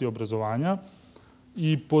privatizacije obrazovanja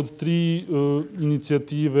i pod tri,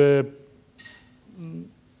 inicijative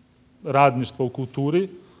radništva u kulturi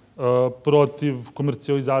protiv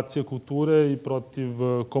komercijalizacije kulture i protiv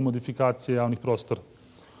komodifikacije javnih prostora.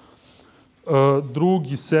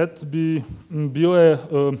 Drugi set bi bile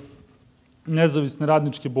nezavisne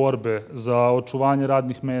radničke borbe za očuvanje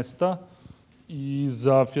radnih mesta i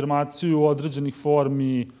za afirmaciju određenih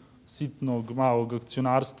formi sitnog malog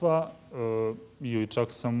akcionarstva ili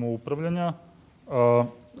čak samoupravljanja,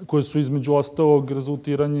 koje su između ostalog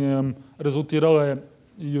rezultirale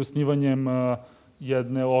i osnivanjem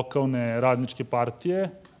jedne lokalne radničke partije,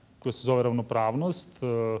 koja se zove Ravnopravnost,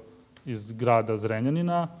 iz grada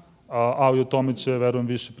Zrenjanina, ali o tome će, verujem,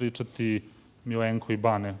 više pričati Milenko i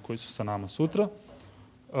Bane, koji su sa nama sutra.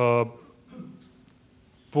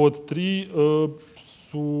 Pod tri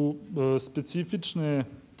su specifične,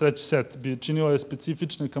 treći set bi činila je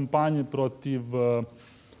specifične kampanje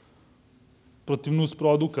protiv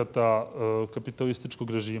nusprodukata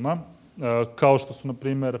kapitalističkog režima, kao što su, na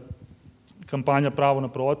primer, kampanja Pravo na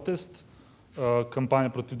protest, kampanja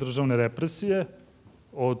protiv državne represije,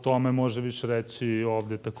 o tome može više reći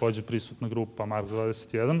ovde takođe prisutna grupa Marko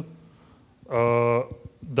 21.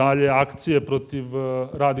 Dalje, akcije protiv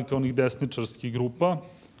radikalnih desničarskih grupa,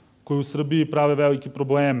 koje u Srbiji prave velike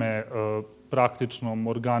probleme praktičnom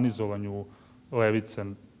organizovanju levice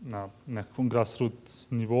na nekakvom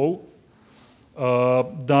grassroots nivou.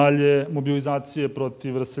 Dalje, mobilizacije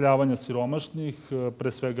protiv raseljavanja siromašnih,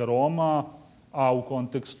 pre svega Roma, a u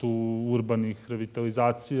kontekstu urbanih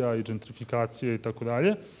revitalizacija i gentrifikacije i tako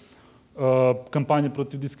dalje. Kampanje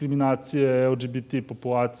protiv diskriminacije LGBT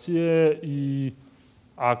populacije i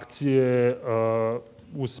akcije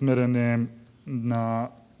usmerene na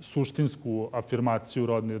suštinsku afirmaciju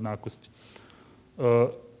rodne jednakosti.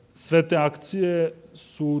 Sve te akcije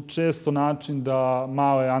su često način da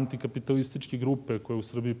male antikapitalističke grupe koje u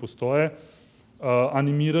Srbiji postoje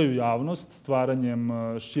animiraju javnost stvaranjem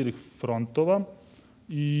širih frontova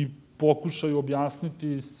i pokušaju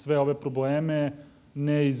objasniti sve ove probleme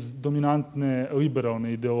ne iz dominantne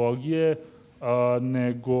liberalne ideologije,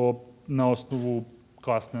 nego na osnovu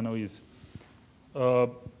klasne analize.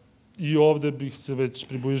 I ovde bih se već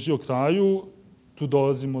približio kraju. Tu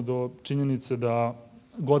dolazimo do činjenice da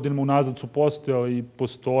godinama unazad su postojale i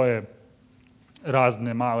postoje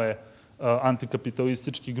razne male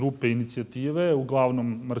antikapitalističke grupe i inicijative,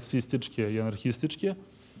 uglavnom marksističke i anarhističke,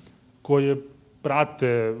 koje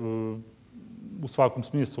prate u svakom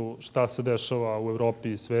smislu šta se dešava u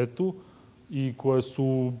Evropi i svetu i koje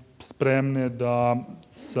su spremne da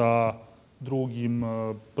sa drugim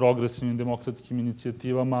progresivnim demokratskim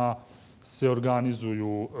inicijativama se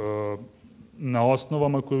organizuju na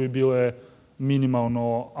osnovama koje bi bile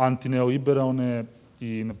minimalno antineoliberalne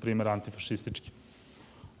i, na primjer, antifašističke.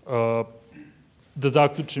 Da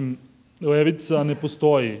zaključim, levica ne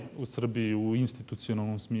postoji u Srbiji u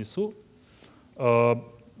institucionalnom smislu.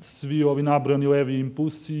 Svi ovi nabrojani levi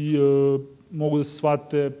impulsi mogu da se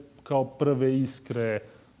shvate kao prve iskre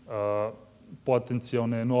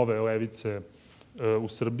potencijalne nove levice u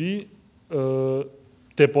Srbiji.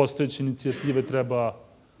 Te postojeće inicijative treba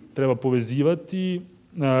treba povezivati,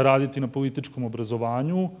 raditi na političkom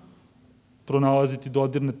obrazovanju, pronalaziti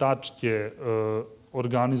dodirne tačke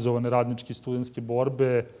organizovane radničke i studentske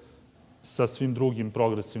borbe sa svim drugim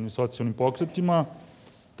progresivnim socijalnim pokretima.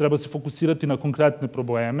 Treba se fokusirati na konkretne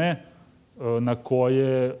probleme na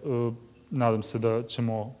koje, nadam se da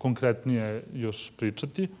ćemo konkretnije još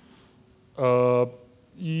pričati.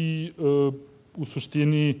 I u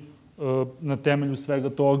suštini na temelju svega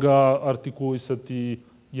toga artikulisati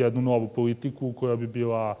jednu novu politiku koja bi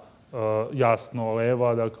bila jasno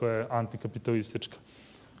leva, dakle antikapitalistička.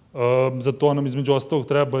 Za to nam između ostalog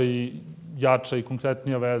treba i jača i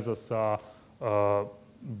konkretnija veza sa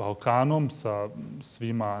Balkanom, sa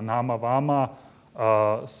svima nama, vama,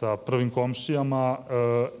 sa prvim komšijama,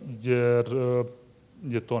 jer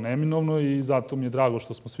je to neminovno i zato mi je drago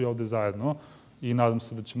što smo svi ovde zajedno i nadam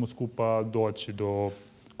se da ćemo skupa doći do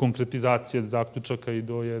konkretizacije zaključaka i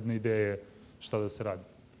do jedne ideje šta da se radi.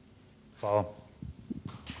 Hvala.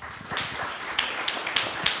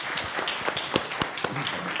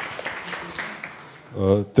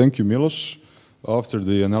 Thank you, Milos. After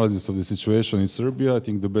the analysis of the situation in Serbia, I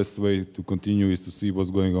think the best way to continue is to see what's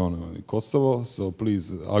going on in Kosovo. So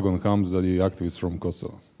please, Agon Hamza, the activist from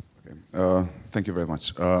Kosovo. Okay. Thank you very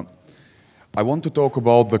much. I want to talk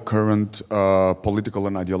about the current political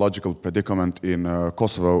and ideological predicament in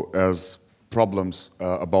Kosovo as problems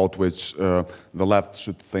about which the left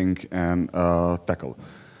should think and tackle.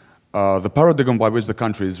 The paradigm by which the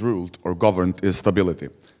country is ruled or governed is stability.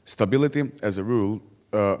 Stability, as a rule,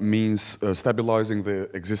 means stabilizing the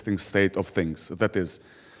existing state of things. That is,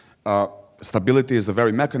 stability is the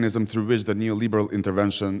very mechanism through which the neoliberal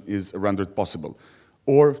intervention is rendered possible.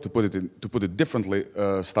 Or, to put it differently,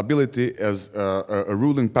 stability as a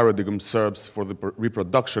ruling paradigm serves for the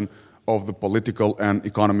reproduction of the political and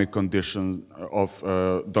economic conditions of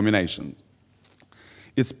domination.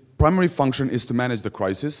 Its primary function is to manage the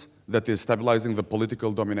crisis, that is, stabilizing the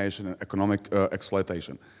political domination and economic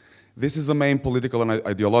exploitation. This is the main political and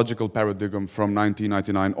ideological paradigm from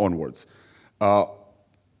 1999 onwards.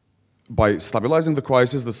 By stabilizing the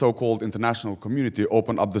crisis, the so-called international community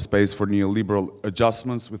opened up the space for neoliberal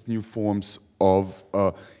adjustments with new forms of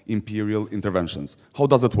imperial interventions. How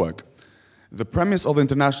does it work? The premise of the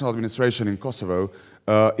international administration in Kosovo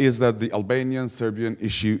is that the Albanian-Serbian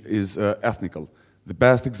issue is ethnical. The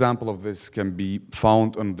best example of this can be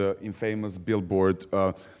found on the infamous billboard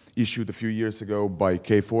issued a few years ago by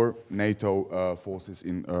KFOR, NATO forces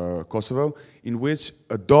in Kosovo, in which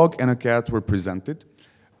a dog and a cat were presented,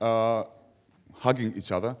 hugging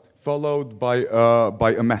each other, followed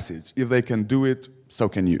by a message. If they can do it, so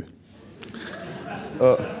can you.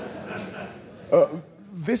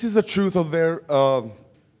 This is the truth of their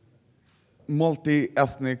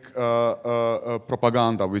multi-ethnic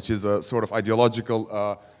propaganda, which is a sort of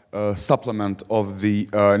ideological supplement of the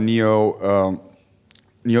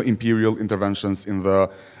neo-imperial interventions in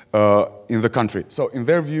the country. So in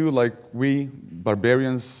their view, like we,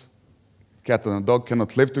 barbarians, cat and a dog,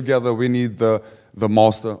 cannot live together. We need the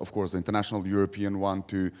master, of course, the international European one,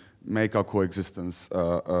 to make our coexistence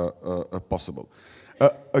possible.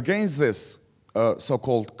 Against this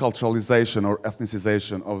so-called culturalization or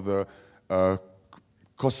ethnicization of the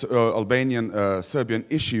Albanian-Serbian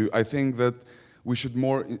issue, I think that we should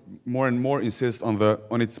more and more insist on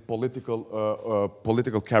its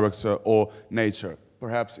political character or nature,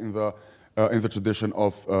 perhaps in the tradition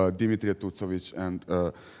of Dimitrije Tucović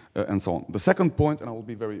and so on. The second point, and I will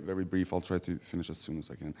be very, very brief, I'll try to finish as soon as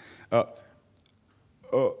I can.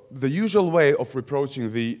 The usual way of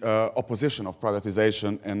reproaching the opposition of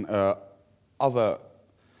privatization and other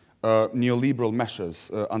neoliberal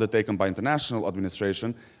measures undertaken by international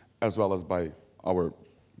administration, as well as by our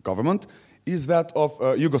government, is that of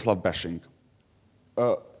Yugoslav bashing.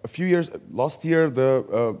 Last year,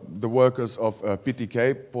 the workers of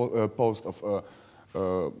PTK, Post of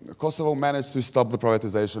Kosovo, managed to stop the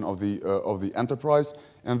privatization of the enterprise,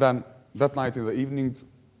 and then that night in the evening,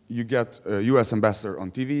 you get a US ambassador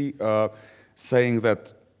on TV saying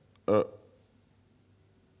that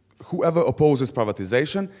whoever opposes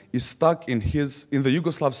privatization is stuck in the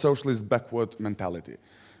Yugoslav socialist backward mentality.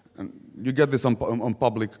 And you get this on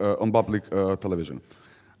public television.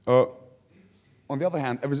 On the other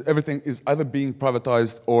hand, everything is either being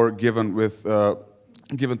privatized or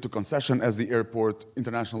given to concession as the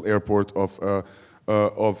international airport of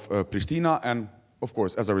Pristina, and of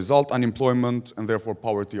course, as a result, unemployment and therefore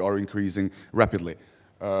poverty are increasing rapidly.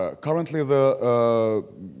 Currently,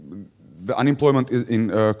 the unemployment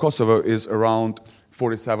in Kosovo is around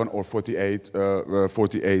 47 or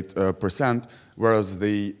 48%, whereas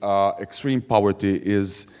the extreme poverty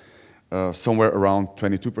is somewhere around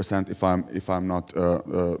 22%, if I'm not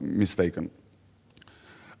mistaken.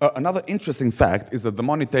 Another interesting fact is that the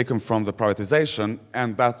money taken from the privatization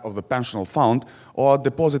and that of the pensional fund are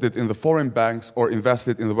deposited in the foreign banks or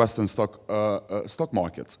invested in the Western stock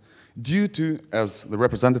markets. Due to, as the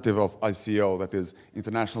representative of ICO, that is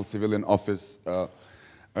International Civilian Office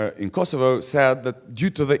in Kosovo, said that due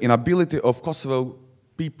to the inability of Kosovo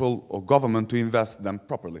people or government to invest them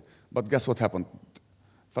properly. But guess what happened?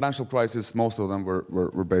 Financial crisis, most of them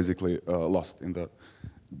were basically lost in the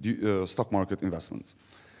stock market investments.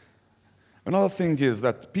 Another thing is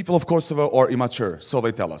that people of Kosovo are immature, so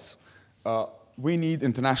they tell us. We need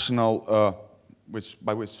international,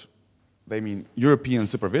 by which they mean European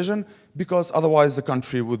supervision, because otherwise the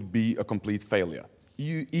country would be a complete failure.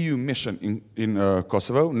 EU mission in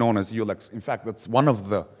Kosovo, known as EULEX, in fact, that's one of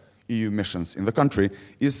the EU missions in the country,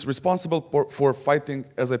 is responsible for fighting,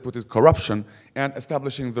 as I put it, corruption and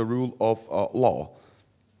establishing the rule of law.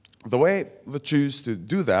 The way they choose to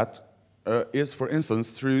do that is, for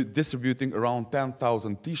instance, through distributing around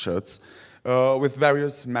 10,000 T-shirts with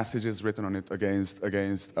various messages written on it against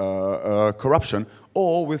corruption,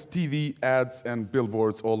 or with TV ads and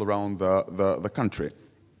billboards all around the country.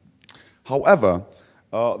 However,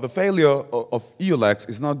 the failure of EULEX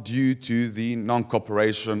is not due to the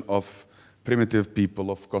non-cooperation of primitive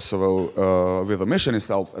people of Kosovo with the mission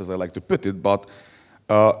itself, as I like to put it, but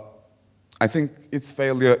I think its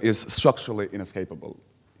failure is structurally inescapable.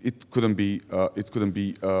 It couldn't be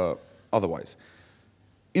otherwise.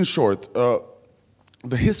 In short,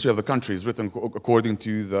 the history of the country is written according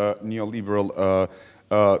to the neoliberal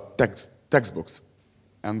textbooks.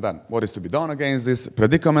 And then, what is to be done against this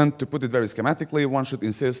predicament? To put it very schematically, one should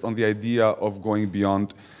insist on the idea of going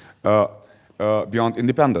beyond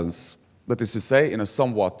independence. That is to say, in a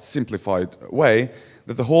somewhat simplified way,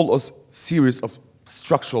 that the whole series of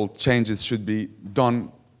structural changes should be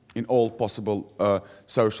done in all possible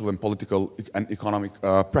social and political and economic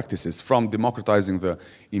practices, from democratizing the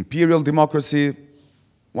imperial democracy.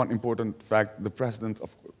 One important fact, the president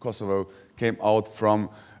of Kosovo came out from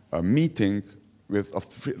a meeting with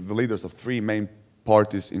the leaders of three main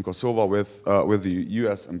parties in Kosovo with the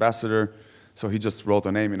US ambassador. So he just wrote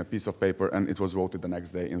a name in a piece of paper, and it was voted the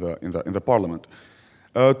next day in the parliament.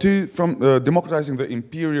 From democratizing the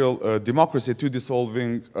imperial democracy to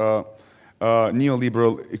dissolving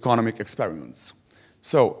neoliberal economic experiments.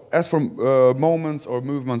 So, as for moments or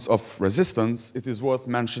movements of resistance, it is worth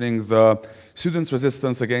mentioning the students'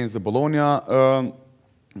 resistance against the Bologna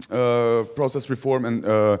process reform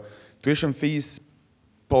and tuition fees,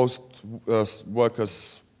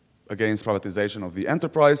 post-workers against privatization of the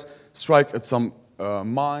enterprise, strike at some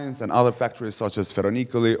mines and other factories such as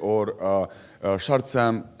Ferronicoli or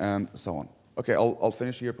Shartsem, and so on. Okay, I'll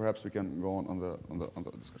finish here. Perhaps we can go on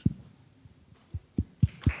the discussion.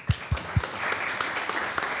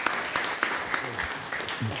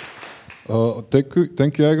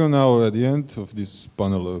 Thank you, Agon. Now, at the end of this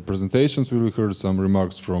panel presentations, we will hear some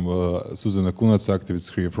remarks from Suzana Kunac,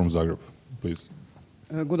 activist here from Zagreb. Please.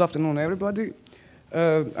 Good afternoon, everybody.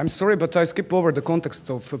 I'm sorry, but I skip over the context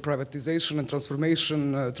of privatization and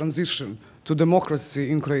transformation, transition to democracy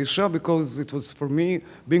in Croatia, because it was, for me,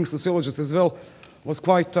 being a sociologist as well, was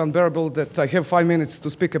quite unbearable that I have 5 minutes to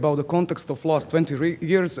speak about the context of last 20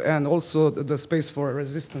 years and also the space for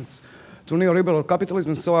resistance to neoliberal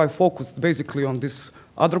capitalism. So I focused basically on this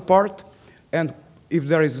other part, and if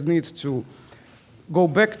there is need to go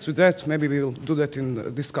back to that, maybe we'll do that in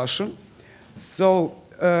the discussion. So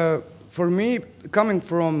for me, coming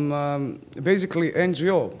from basically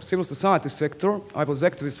NGO, civil society sector, I was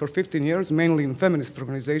activist for 15 years, mainly in feminist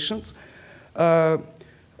organizations.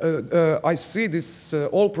 I see this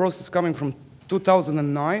whole process coming from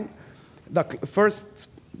 2009. The first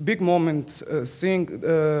big moment seeing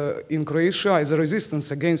in Croatia as a resistance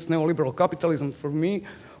against neoliberal capitalism for me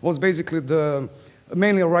was basically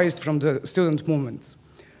mainly arised from the student movements.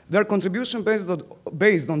 Their contribution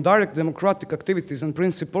based on direct democratic activities and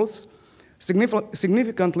principles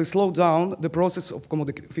significantly slowed down the process of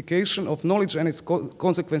commodification of knowledge and its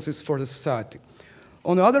consequences for the society.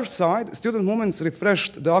 On the other side, student movements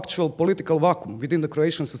refreshed the actual political vacuum within the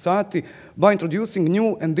Croatian society by introducing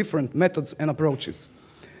new and different methods and approaches.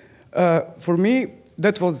 For me,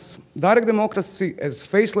 that was direct democracy as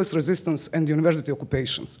faceless resistance and university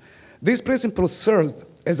occupations. These principles served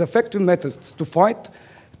as effective methods to fight,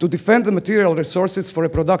 to defend the material resources for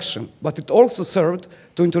reproduction, but it also served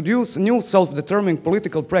to introduce new self-determining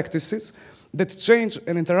political practices that changed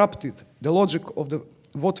and interrupted the logic of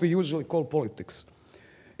what we usually call politics.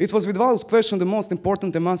 It was without question the most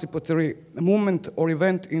important emancipatory movement or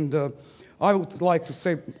event in the I would like to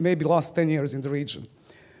say maybe last 10 years in the region.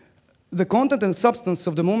 The content and substance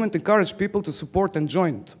of the movement encouraged people to support and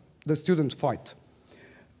join the student fight.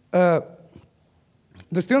 The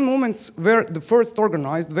student movements were the first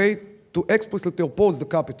organized way to explicitly oppose the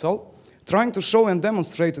capital, trying to show and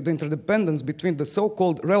demonstrate the interdependence between the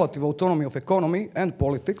so-called relative autonomy of economy and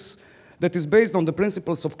politics that is based on the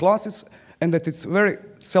principles of classes and that it's very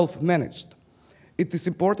self-managed. It is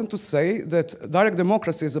important to say that direct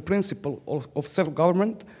democracy as a principle of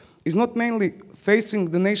self-government is not mainly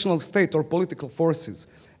facing the national state or political forces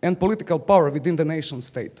and political power within the nation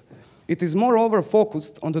state. It is moreover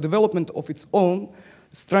focused on the development of its own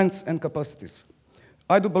strengths and capacities.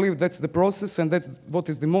 I do believe that's the process and that's what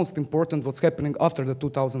is the most important, what's happening after the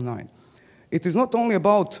 2009. It is not only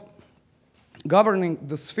about governing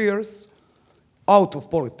the spheres out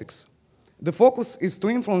of politics. The focus is to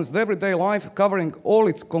influence the everyday life, covering all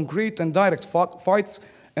its concrete and direct fights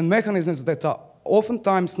and mechanisms that are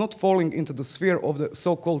oftentimes not falling into the sphere of the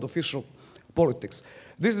so-called official politics.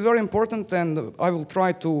 This is very important, and I will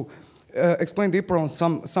try to explain deeper on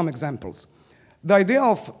some examples. The idea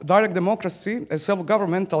of direct democracy, a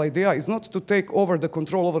self-governmental idea, is not to take over the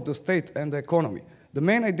control over the state and the economy. The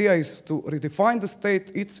main idea is to redefine the state,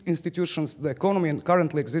 its institutions, the economy, and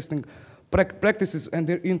currently existing practices and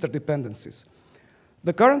their interdependencies.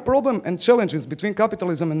 The current problem and challenges between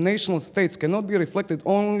capitalism and national states cannot be reflected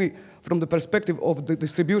only from the perspective of the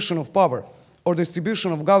distribution of power or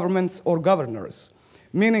distribution of governments or governors,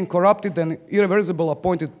 meaning corrupted and irreversible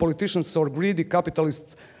appointed politicians or greedy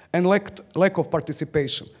capitalists and lack of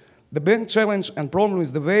participation. The main challenge and problem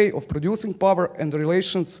is the way of producing power and the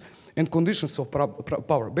relations and conditions of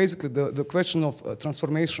power, basically the question of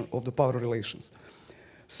transformation of the power relations.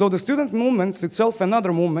 So the student movements itself and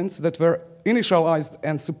other movements that were initialized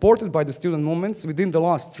and supported by the student movements within the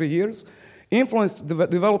last 3 years influenced the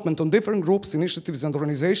development on different groups, initiatives, and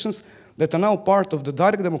organizations that are now part of the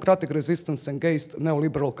direct democratic resistance against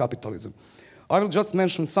neoliberal capitalism. I will just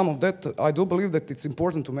mention some of that. I do believe that it's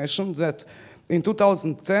important to mention that in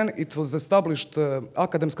 2010 it was established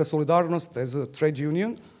Akademska Solidarnost as a trade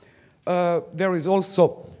union. There is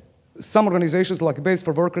also some organizations like Base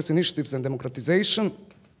for Workers Initiatives and Democratization,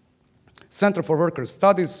 Center for Workers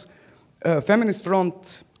Studies, Feminist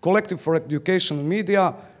Front, Collective for Education and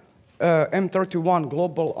Media, M31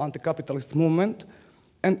 Global Anti-Capitalist Movement,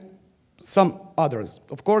 and some others.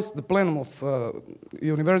 Of course, the plenum of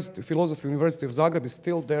Philosophy University of Zagreb is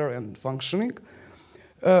still there and functioning.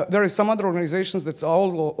 There are some other organizations that are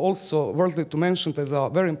also worthy to mention as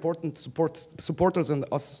very important supporters and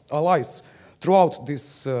allies throughout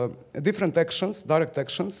these different actions, direct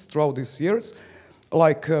actions throughout these years,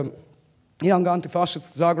 like Young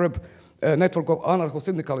Anti-Fascist Zagreb, Network of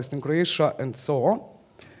Anarcho-Syndicalists in Croatia, and so on.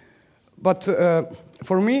 But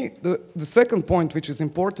for me, the second point which is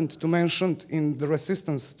important to mention in the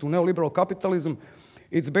resistance to neoliberal capitalism,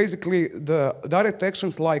 it's basically the direct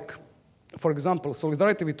actions like, for example,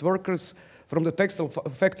 solidarity with workers from the textile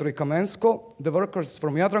factory Kamensko, the workers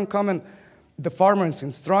from Jadrankamen, the farmers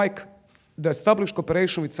in strike, the established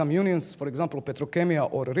cooperation with some unions, for example, Petrokemija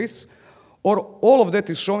or RIS, or all of that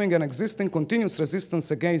is showing an existing continuous resistance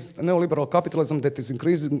against neoliberal capitalism that is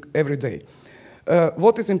increasing every day.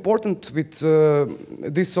 What is important with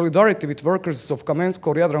this solidarity with workers of Kamensko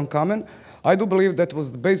or Jadrankamen, I do believe that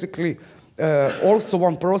was basically also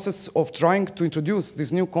one process of trying to introduce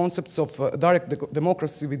these new concepts of direct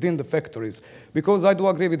democracy within the factories. Because I do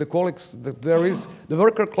agree with the colleagues that the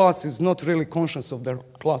worker class is not really conscious of their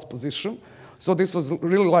class position. So this was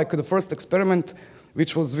really like the first experiment,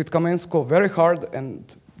 which was with Kamensko very hard,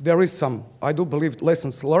 and there is some, I do believe,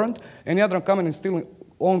 lessons learned. And Jadrankamen is still an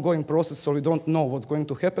ongoing process, so we don't know what's going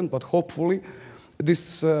to happen, but hopefully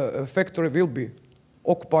this factory will be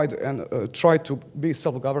occupied and try to be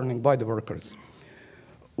self-governing by the workers.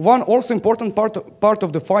 One also important part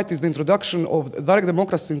of the fight is the introduction of direct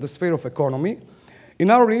democracy in the sphere of economy. In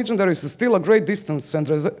our region, there is still a great distance and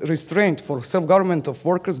restraint for self-government of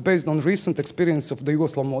workers based on recent experience of the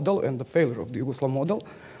Yugoslav model and the failure of the Yugoslav model,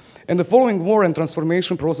 and the following war and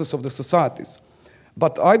transformation process of the societies.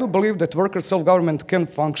 But I do believe that worker self-government can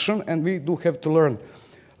function, and we do have to learn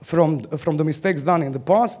from the mistakes done in the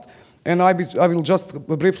past. And I will just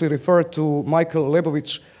briefly refer to Michael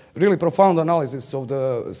Lebovic's really profound analysis of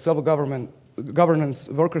the self-governance,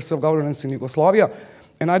 worker self-governance in Yugoslavia.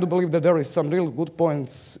 And I do believe that there is some real good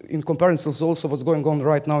points in comparison to also what's going on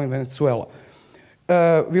right now in Venezuela.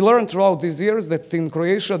 We learned throughout these years that in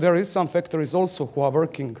Croatia there is some factories also who are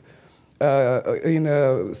working in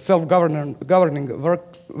a self-governing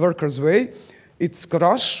workers' way. It's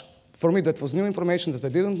Karaš For me, that was new information that I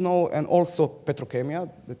didn't know, and also petrochemia,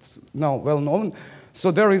 that's now well known. So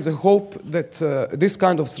there is a hope that this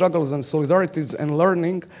kind of struggles and solidarities and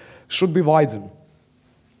learning should be widened.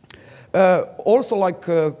 Also, like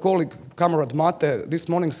colleague Comrade Mate this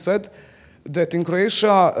morning said, that in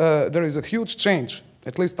Croatia there is a huge change,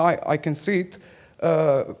 at least I can see it,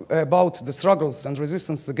 about the struggles and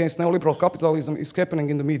resistance against neoliberal capitalism is happening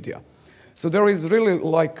in the media. So there is really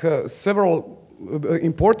like several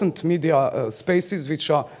important media spaces which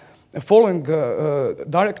are following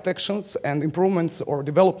direct actions and improvements or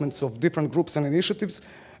developments of different groups and initiatives.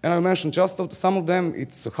 And I mentioned just some of them.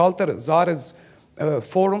 It's Halter, Zarez,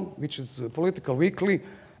 Forum, which is Political Weekly.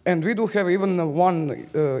 And we do have even one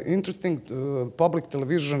interesting public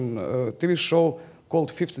television TV show called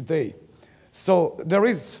Fifth Day. So there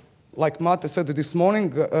is, like Mate said this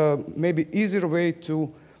morning, maybe easier way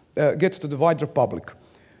to get to the wider public.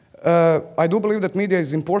 I do believe that media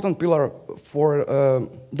is an important pillar for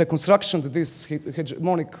the construction of this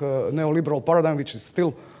hegemonic neoliberal paradigm, which is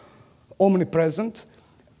still omnipresent.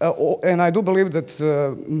 And I do believe that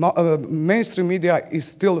mainstream media is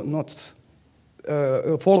still not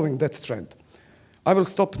following that trend. I will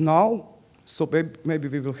stop now, so maybe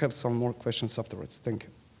we will have some more questions afterwards. Thank you.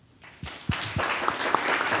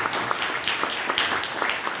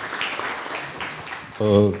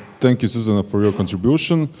 Thank you, Suzana, for your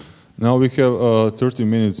contribution. Now we have 30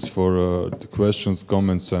 minutes for the questions,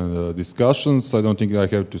 comments, and discussions. I don't think I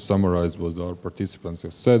have to summarize what our participants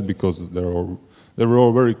have said because they were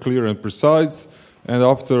all very clear and precise. And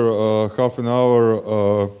after half an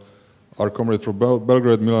hour, our comrade from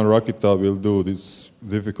Belgrade, Milan Rakita, will do this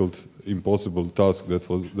difficult, impossible task that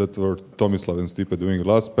were Tomislav and Stipe doing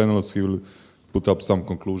last panels. He will put up some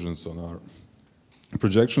conclusions on our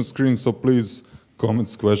projection screen. So please,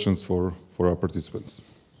 comments, questions for our participants.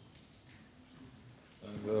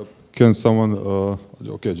 And, can someone,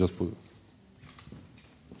 okay, just put it.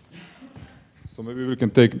 So maybe we can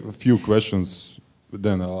take a few questions, but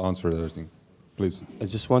then I'll answer everything. Please. I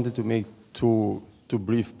just wanted to make two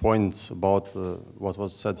brief points about what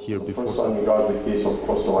was said here before. First one regards the case of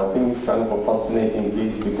Kosovo. I think it's kind of a fascinating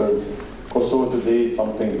case because Kosovo today is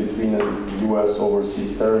something between a US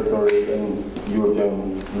overseas territory and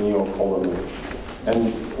European neo-colony.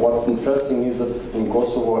 And what's interesting is that in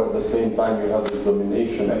Kosovo at the same time you have this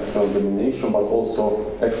domination, external domination, but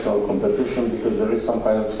also external competition because there is some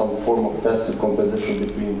form of tacit competition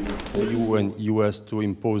between the EU and US to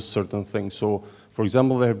impose certain things. So, for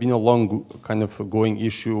example, there have been a long kind of going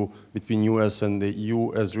issue between US and the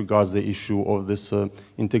EU as regards the issue of this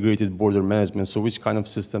integrated border management. So which kind of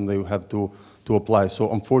system they have to apply. So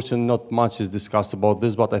unfortunately, not much is discussed about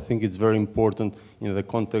this, but I think it's very important in the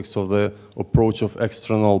context of the approach of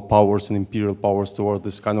external powers and imperial powers toward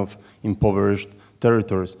this kind of impoverished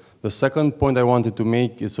territories. The second point I wanted to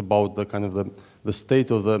make is about the kind of the state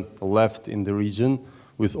of the left in the region.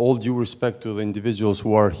 With all due respect to the individuals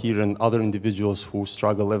who are here and other individuals who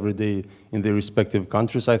struggle every day in their respective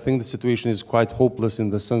countries, I think the situation is quite hopeless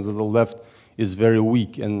in the sense that the left is very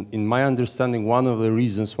weak. And in my understanding, one of the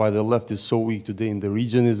reasons why the left is so weak today in the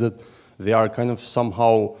region is that they are kind of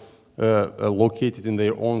somehow located in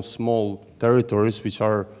their own small territories, which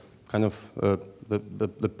are kind of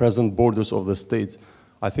the present borders of the states.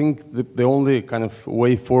 I think the only kind of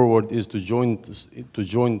way forward is to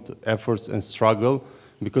join efforts and struggle,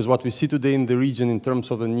 because what we see today in the region in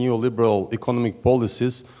terms of the neoliberal economic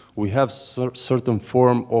policies, we have certain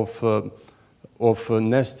form of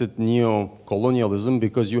nested neo-colonialism,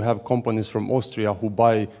 because you have companies from Austria who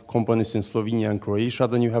buy companies in Slovenia and Croatia,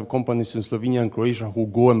 then you have companies in Slovenia and Croatia who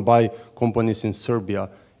go and buy companies in Serbia.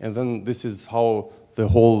 And then this is how the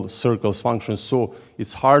whole circles function. So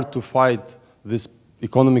it's hard to fight this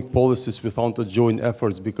economic policies without a joint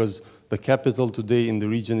efforts, because the capital today in the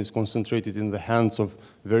region is concentrated in the hands of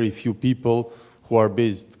very few people who are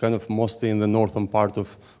based kind of mostly in the northern part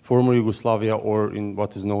of former Yugoslavia or in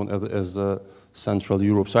what is known as Central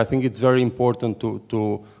Europe. So I think it's very important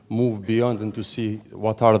to move beyond and to see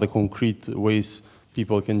what are the concrete ways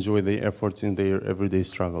people can join their efforts in their everyday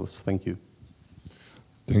struggles. Thank you.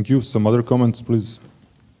 Thank you. Some other comments, please.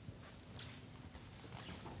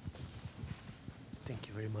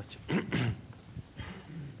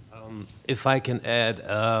 If I can add,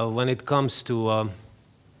 when it comes to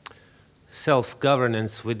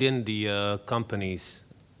self-governance within the companies,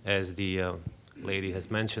 as the lady has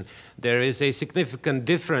mentioned, there is a significant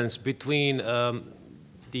difference between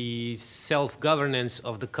the self-governance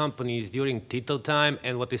of the companies during Tito time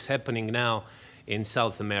and what is happening now in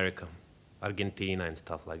South America, Argentina and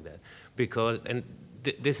stuff like that. Because, and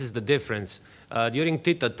this is the difference. During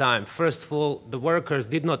Tito time, first of all, the workers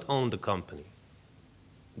did not own the company.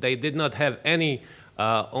 They did not have any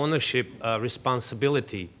ownership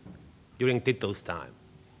responsibility during Tito's time.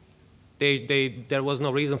 There was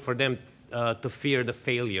no reason for them to fear the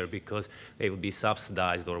failure because they would be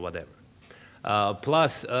subsidized or whatever.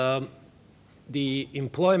 Plus, the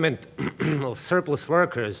employment of surplus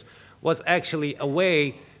workers was actually a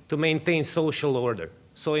way to maintain social order.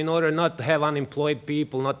 So in order not to have unemployed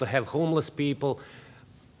people, not to have homeless people,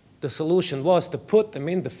 the solution was to put them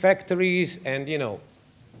in the factories and, you know,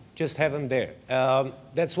 just have them there.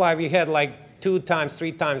 That's why we had like 2 times,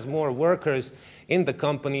 3 times more workers in the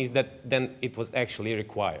companies than it was actually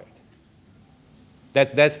required.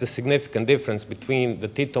 That's the significant difference between the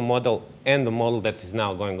Tito model and the model that is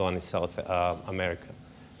now going on in South America.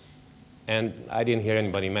 And I didn't hear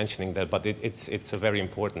anybody mentioning that, but it's a very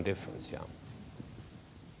important difference, yeah.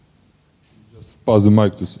 Just pass the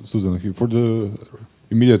mic to Suzana here for the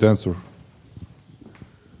immediate answer.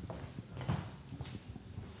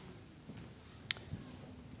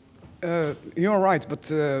 You're right,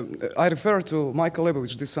 but I refer to Michael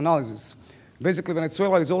Lebovic, this analysis. Basically,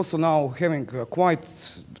 Venezuela is also now having quite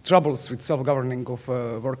troubles with self-governing of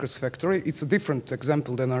workers' factory. It's a different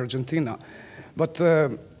example than Argentina. But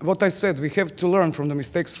what I said, we have to learn from the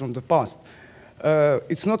mistakes from the past.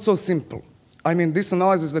 It's not so simple. I mean, this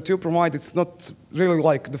analysis that you provide, it's not really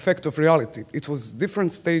like the fact of reality. It was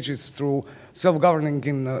different stages through self-governing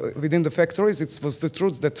within the factories. It was the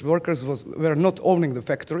truth that workers were not owning the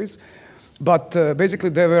factories. But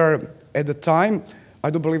basically, they were, at the time,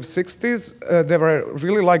 I do believe 60s, they were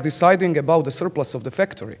really like deciding about the surplus of the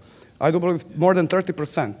factory. I do believe more than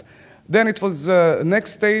 30%. Then it was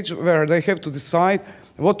next stage where they have to decide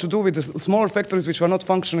what to do with the smaller factories which were not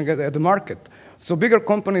functioning at the market. So bigger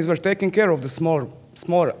companies were taking care of the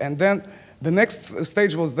smaller. And then the next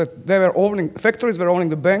stage was that they were owning, factories were owning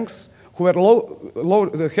the banks who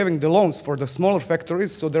were having the loans for the smaller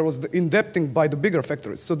factories. So there was the indebting by the bigger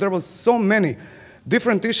factories. So there was so many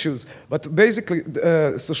different issues, but basically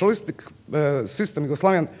socialistic system,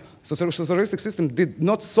 Yugoslavian socialistic system did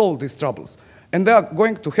not solve these troubles. And they are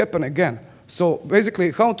going to happen again. So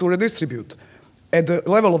basically how to redistribute at the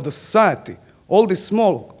level of the society, all these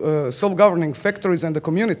small self-governing factories and the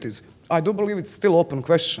communities, I do believe it's still open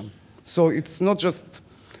question. So it's not just,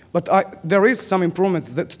 but there is some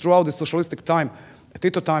improvements that throughout the socialistic time,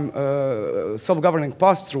 Tito time, self-governing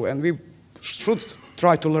passed through, and we should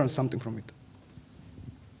try to learn something from it.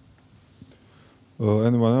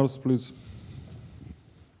 Anyone else, please?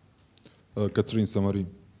 Catherine Samari.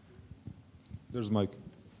 There's Mike.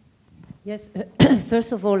 Yes,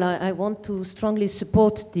 first of all, I want to strongly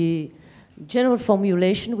support the general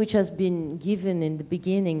formulation which has been given in the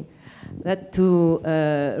beginning, that to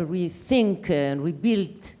rethink and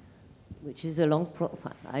rebuild, which is a long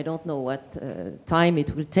I don't know what time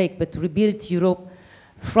it will take, but rebuild Europe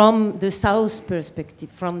from the South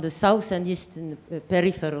perspective, from the South and Eastern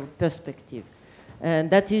peripheral perspective.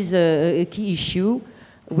 And that is a key issue,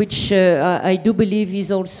 which I do believe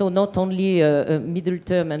is also not only a middle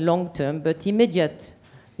term and long term, but immediate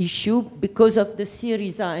issue because of the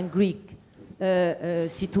Syriza and Greek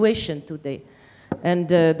situation today. And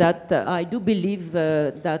that I do believe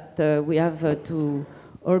that we have to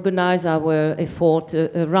organize our effort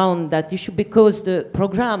around that issue, because the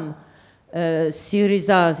program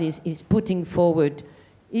Syriza is putting forward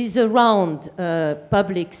is around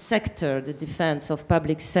public sector, the defense of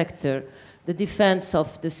public sector, the defense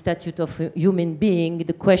of the statute of human being,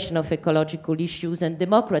 the question of ecological issues and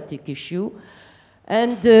democratic issue,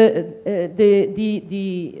 and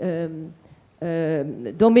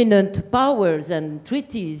dominant powers and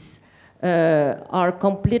treaties are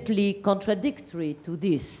completely contradictory to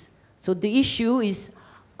this. So the issue is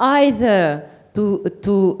either to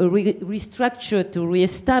restructure, to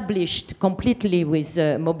reestablish completely with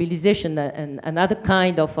mobilization and another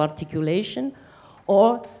kind of articulation,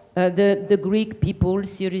 or the Greek people,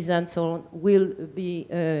 Syriza and so on, will be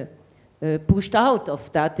pushed out of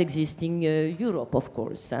that existing Europe, of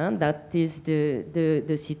course. That is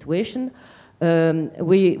the situation.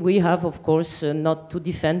 We have, of course, not to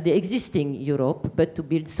defend the existing Europe, but to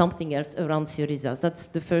build something else around Syriza. That's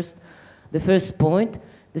the first point.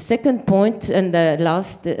 The second point, and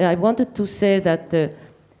last, I wanted to say that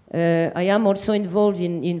I am also involved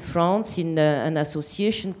in France in an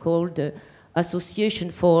association called Association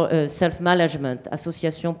for Self-Management,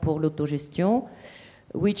 Association pour l'Autogestion,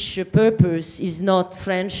 which purpose is not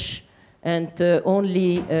French and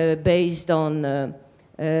only based on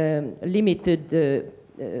limited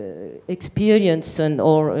experience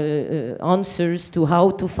or answers to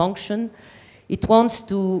how to function. It wants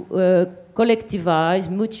to collectivize,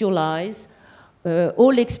 mutualize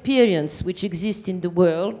all experience which exists in the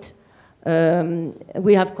world.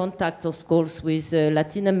 We have contact, of course, with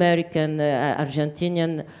Latin American,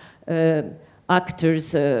 Argentinian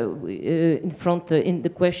actors in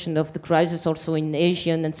the question of the crisis, also in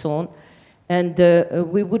Asian and so on. And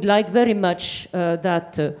we would like very much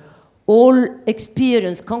that all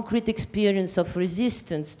experience, concrete experience of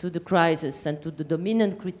resistance to the crisis and to the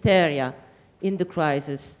dominant criteria in the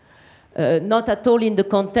crisis, not at all in the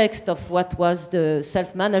context of what was the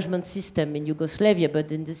self-management system in Yugoslavia,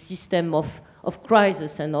 but in the system of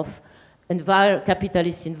crisis and of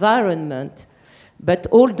capitalist environment. But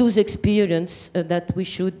all those experiences that we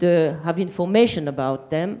should have information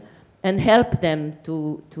about them and help them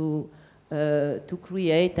to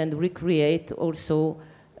create and recreate also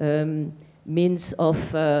means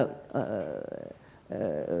of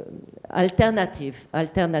alternative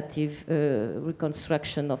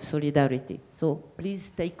reconstruction of solidarity. So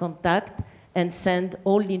please take contact and send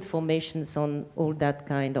all the information on all that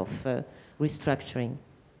kind of restructuring.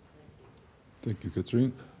 Thank you,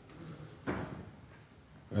 Catherine.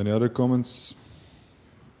 Any other comments?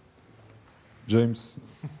 James?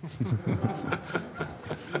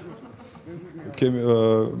 Okay,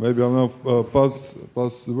 maybe I'll now pass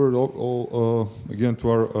the word again to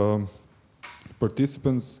our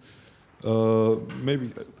participants.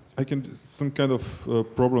 Maybe I can some kind of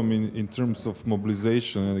problem in terms of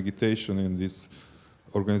mobilization and agitation in these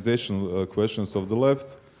organizational questions of the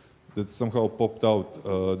left that somehow popped out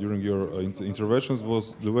during your interventions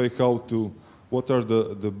was the way what are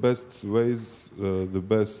the best ways, the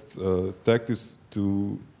best tactics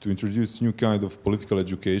to introduce new kind of political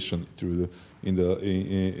education through in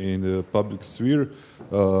the public sphere.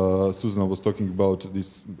 Suzana was talking about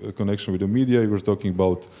this connection with the media. You were talking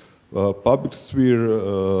about public sphere.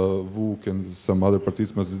 Vuk and some other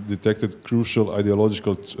participants detected crucial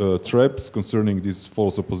ideological traps concerning this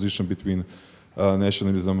false opposition between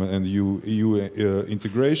nationalism and EU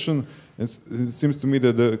integration. And it seems to me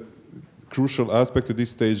that the crucial aspect at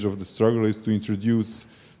this stage of the struggle is to introduce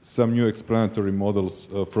some new explanatory models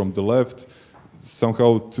from the left,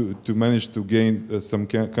 somehow to manage to gain some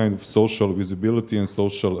kind of social visibility and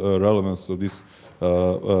social relevance of this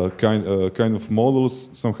kind of models,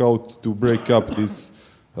 somehow to break up this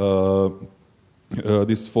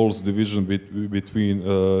this false division between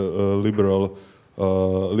liberal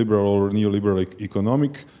or neoliberal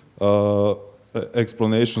economic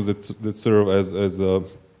explanations that serve as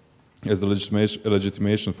a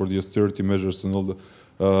legitimation for the austerity measures and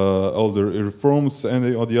all the reforms,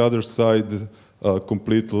 and on the other side,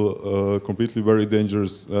 completely very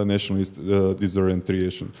dangerous nationalist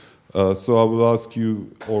disorientation. So I will ask you,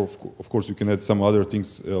 or of course you can add some other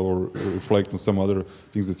things or reflect on some other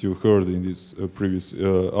things that you heard in this previous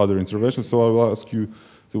other intervention. So I will ask you,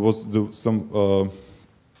 there was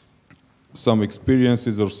some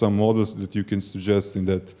experiences or some models that you can suggest in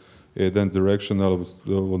that direction. I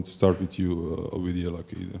want to start with you, Ovidiu,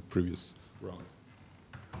 like in the previous round.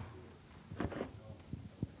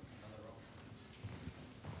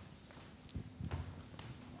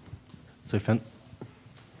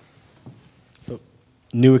 So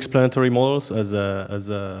new explanatory models as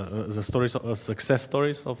stories, success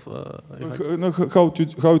stories of how to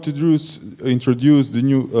introduce the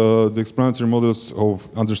new the explanatory models of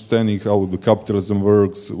understanding how the capitalism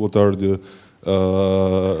works. What are the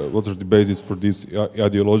basis for this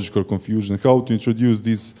ideological confusion? How to introduce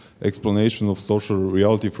this explanation of social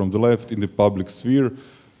reality from the left in the public sphere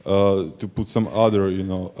to put some other,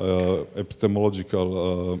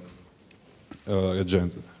 epistemological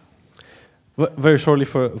agenda. Very shortly,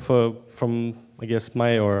 from I guess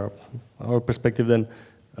my or our perspective, then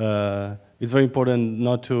it's very important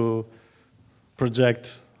not to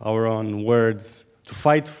project our own words, to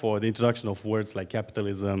fight for the introduction of words like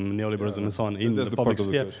capitalism, neoliberalism, and so on in the public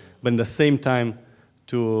sphere, but at the same time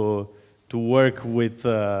to work with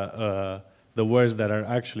the words that are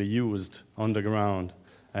actually used on the ground.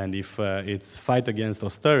 And if it's fight against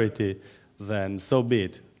austerity, then so be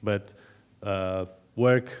it. But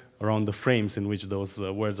work around the frames in which those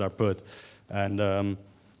words are put. And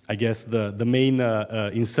I guess the main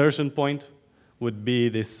insertion point would be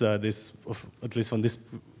this, at least from this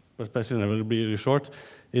perspective, and I will be really short,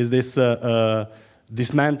 is this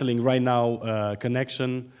dismantling right now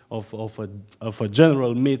connection of a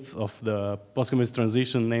general myth of the post-communist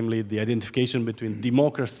transition, namely the identification between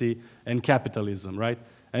democracy and capitalism, right?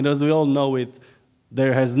 And as we all know it,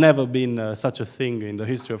 there has never been such a thing in the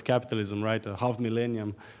history of capitalism, right? A half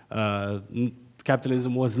millennium,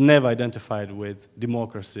 capitalism was never identified with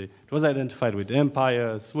democracy. It was identified with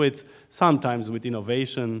empires, sometimes with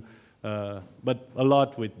innovation, but a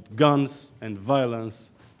lot with guns and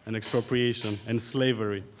violence and expropriation and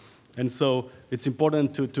slavery. And so it's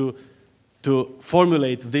important to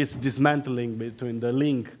formulate this dismantling between the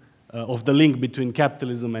link between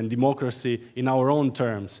capitalism and democracy in our own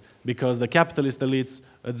terms, because the capitalist elites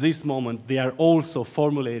at this moment, they are also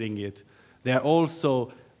formulating it. They are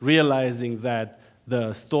also realizing that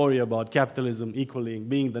the story about capitalism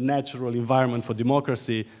being the natural environment for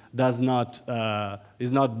democracy is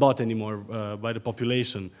not bought anymore by the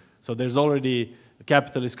population. So there's already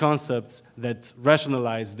capitalist concepts that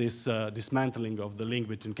rationalize this dismantling of the link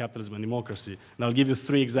between capitalism and democracy. And I'll give you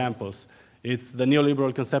 3 examples. It's the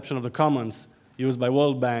neoliberal conception of the commons used by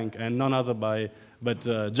World Bank and none other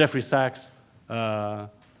but Jeffrey Sachs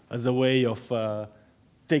as a way of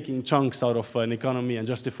taking chunks out of an economy and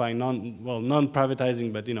justifying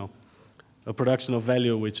non-privatizing, but a production of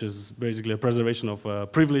value, which is basically a preservation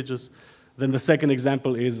of privileges. Then the second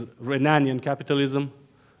example is Renanian capitalism.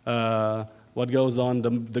 What goes on,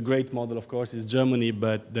 the great model, of course, is Germany,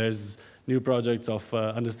 but there's new projects of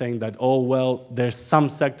understanding that, there's some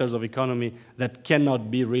sectors of economy that cannot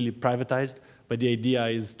be really privatized, but the idea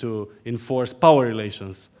is to enforce power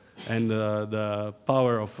relations and the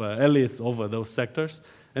power of elites over those sectors.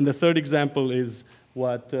 And the third example is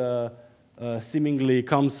what seemingly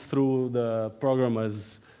comes through the program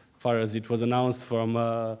as far as it was announced from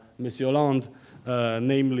Monsieur Hollande,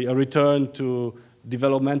 namely a return to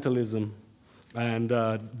developmentalism and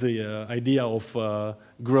the idea of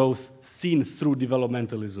growth seen through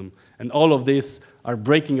developmentalism. And all of this are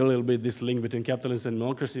breaking a little bit this link between capitalism and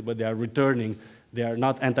democracy, but they are returning. They are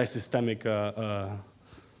not anti-systemic.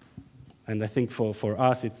 And I think for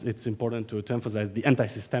us, it's important to emphasize the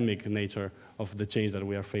anti-systemic nature of the change that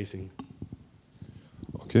we are facing.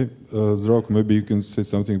 Okay, Zdravko, maybe you can say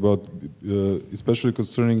something about, especially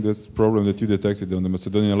concerning this problem that you detected on the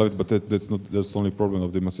Macedonian left, but that's not the only problem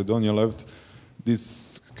of the Macedonian left.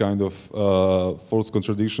 This kind of false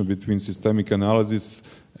contradiction between systemic analysis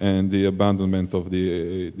and the abandonment of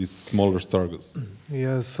these smaller struggles.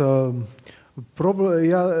 Yes,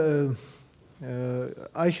 probably.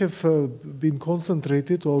 I have been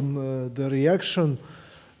concentrated on the reaction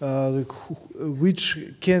which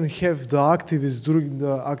can have the activists during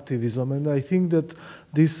the activism, and I think that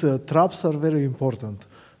these traps are very important.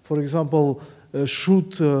 For example,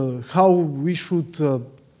 how we should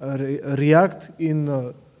react in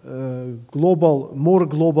more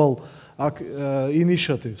global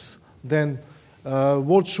initiatives. Then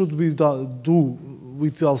what should we do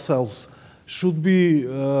with ourselves? Should we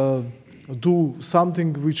do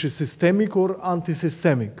something which is systemic or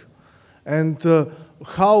anti-systemic? And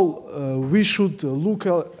how we should look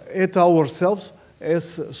at ourselves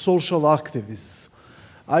as social activists.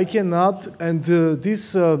 I cannot, and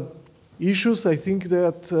these issues I think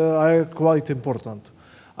that are quite important.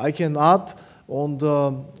 I can add on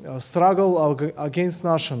the struggle against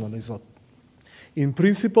nationalism. In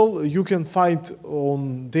principle, you can fight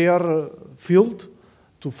on their field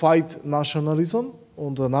to fight nationalism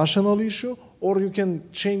on the national issue, or you can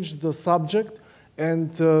change the subject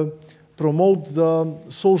and promote the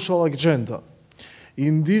social agenda.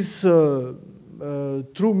 In this,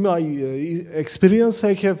 through my experience,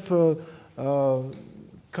 I have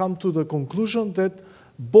come to the conclusion that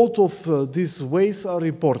both of these ways are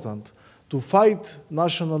important. To fight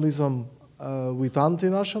nationalism with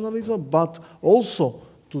anti-nationalism, but also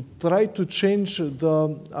to try to change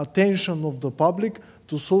the attention of the public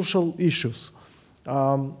to social issues.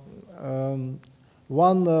 One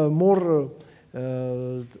more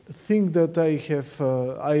thing that I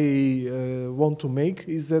want to make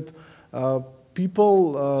is that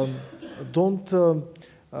people don't.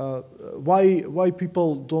 Why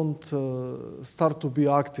people don't start to be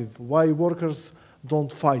active? Why workers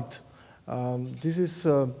don't fight? This is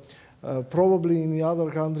probably in the other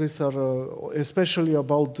countries are especially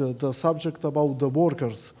about the subject about the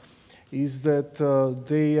workers, is that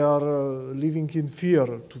they are living in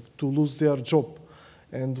fear to lose their job.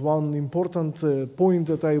 And one important point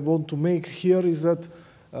that I want to make here is that,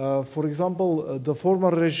 for example, the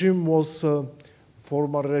former regime was,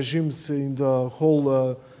 former regimes in the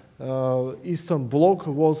whole Eastern Bloc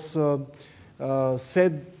was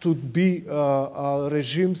said to be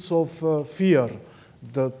regimes of fear,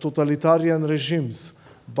 the totalitarian regimes.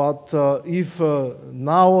 But if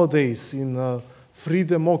nowadays in free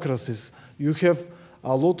democracies you have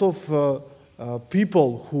a lot of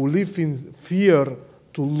people who live in fear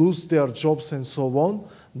to lose their jobs and so on,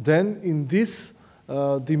 then in this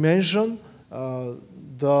dimension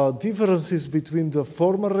the differences between the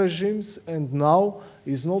former regimes and now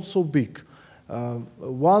is not so big.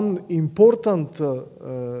 One important,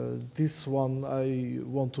 this one I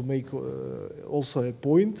want to make also a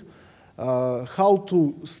point, how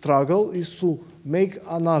to struggle is to make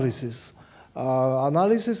analysis.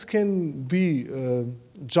 Analysis can be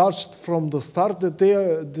judged from the start that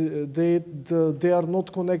they are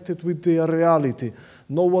not connected with their reality.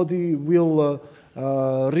 Nobody will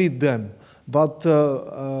read them. But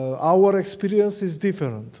our experience is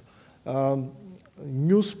different.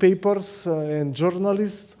 Newspapers and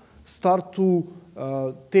journalists start to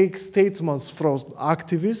take statements from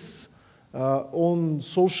activists on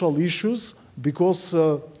social issues because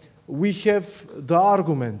we have the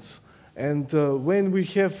arguments. And when we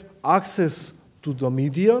have access to the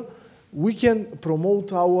media, we can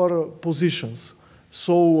promote our positions.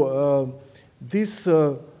 So this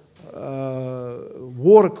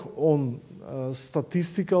work on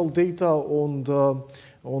statistical data, on the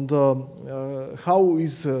how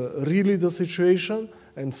is really the situation,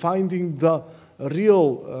 and finding the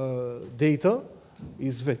real data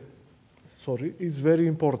is very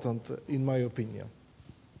important in my opinion.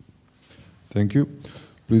 Thank you.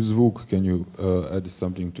 Please, Vuk, can you add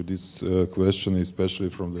something to this question, especially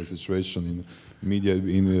from the situation in media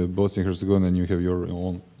in Bosnia and Herzegovina, and you have your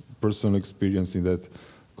own personal experience in that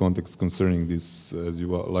context concerning this, as you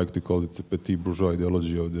like to call it, the petit bourgeois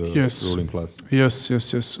ideology of the ruling class? Yes.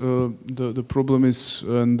 The problem is,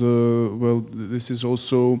 and well, this is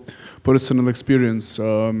also personal experience.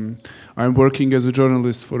 I'm working as a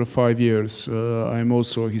journalist for 5 years. I'm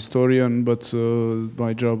also a historian, but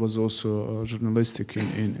my job was also journalistic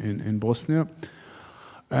in Bosnia.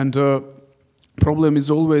 And problem is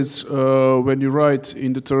always when you write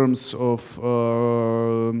in the terms of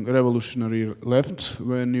revolutionary left,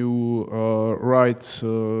 when you write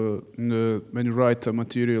a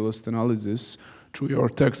materialist analysis through your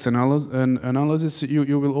text analysis,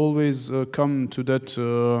 you will always come to that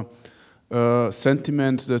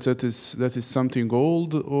sentiment that is something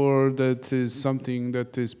old, or that is something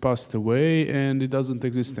that is passed away and it doesn't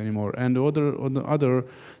exist anymore. And on the other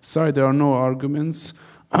side, there are no arguments,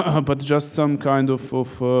 but just some kind of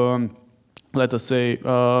let us say,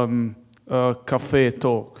 cafe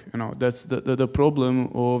talk. You know, that's the problem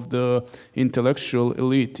of the intellectual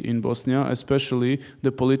elite in Bosnia, especially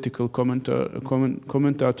the political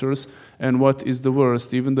commentators. And what is the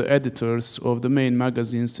worst, even the editors of the main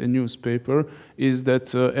magazines and newspaper, is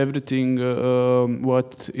that everything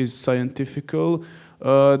what is scientifical,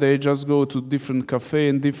 they just go to different cafe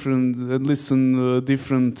and listen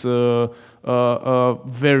different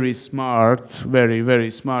very smart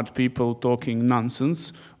people talking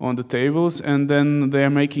nonsense on the tables, and then they are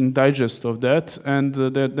making digest of that, and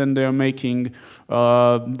then they are making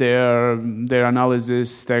their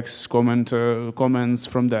analysis, text, comments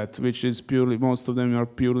from that, which is purely, most of them are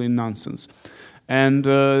purely nonsense. And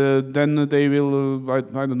then they will, I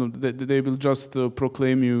don't know, they will just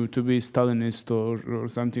proclaim you to be Stalinist or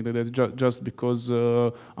something like that, just because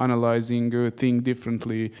analyzing things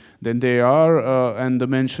differently than they are, and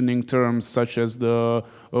mentioning terms such as the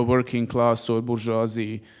working class or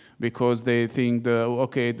bourgeoisie, because they think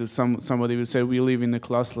somebody will say we live in a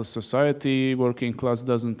classless society, working class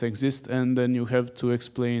doesn't exist, and then you have to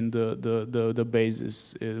explain the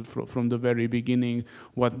basis from the very beginning,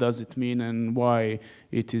 what does it mean and why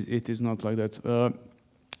it is not like that.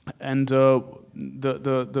 And the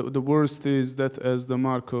worst is that, as the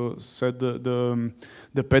Marko said, the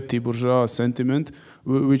petty bourgeois sentiment,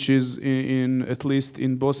 which is at least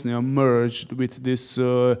in Bosnia merged with this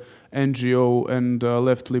NGO and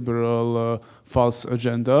left liberal false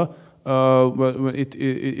agenda. But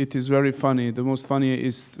it is very funny. The most funny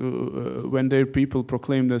is when their people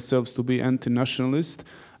proclaim themselves to be anti-nationalist,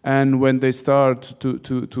 and when they start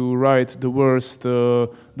to write the worst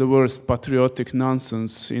patriotic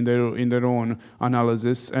nonsense in their own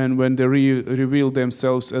analysis, and when they reveal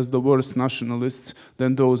themselves as the worst nationalists,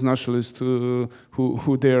 then those nationalists who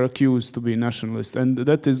they are accused to be nationalists. And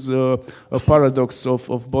that is a paradox of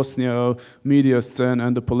Bosnia media scene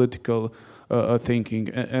and the political thinking.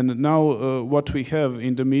 And now what we have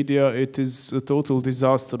in the media, it is a total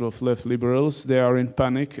disaster of left liberals. They are in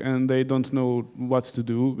panic and they don't know what to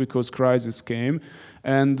do because crisis came,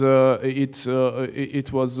 and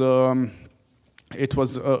it was a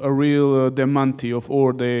real dementi of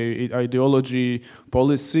all the ideology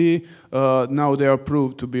policy. Now they are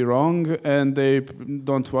proved to be wrong, and they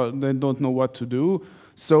don't know what to do.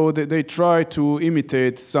 So they try to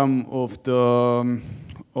imitate some of the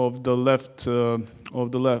left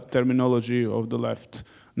terminology of the left.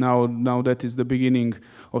 Now that is the beginning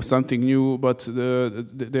something new, but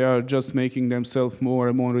they are just making themselves more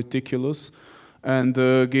and more ridiculous, and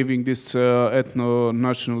giving these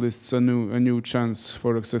ethno-nationalists a new chance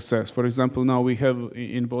for success. For example, now we have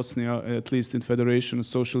in Bosnia, at least in Federation, a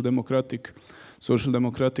social democratic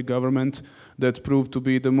government that proved to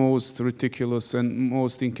be the most ridiculous and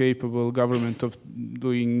most incapable government of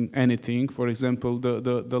doing anything. For example,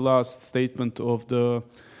 the last statement of the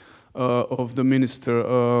Minister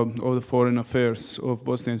of the Foreign Affairs of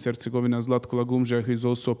Bosnia and Herzegovina, Zlatko Lagumdžija, who is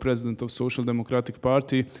also president of Social Democratic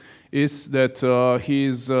Party, is that he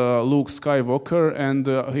is Luke Skywalker and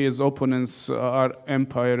his opponents are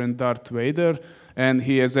Empire and Darth Vader, and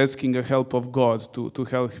he is asking the help of God to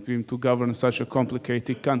help him to govern such a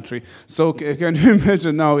complicated country. So can you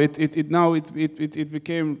imagine now? It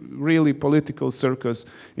became really political circus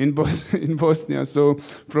in Bosnia. So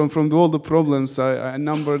from all the problems I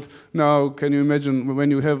numbered, now can you imagine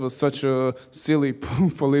when you have such a silly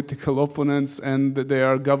political opponents and they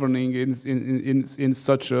are governing in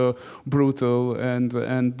such a brutal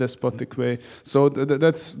and despotic way? So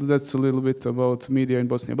that's a little bit about media in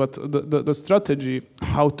Bosnia. But the strategy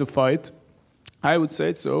how to fight, I would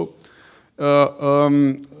say so.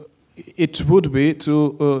 It would be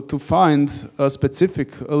to find a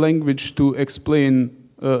specific language to explain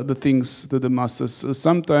the things to the masses.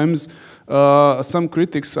 Sometimes some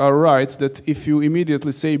critics are right that if you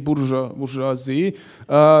immediately say bourgeoisie,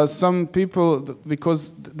 some people,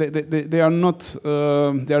 because they are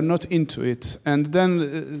not into it, and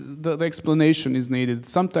then the explanation is needed.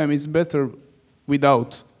 Sometimes it's better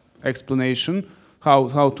without explanation,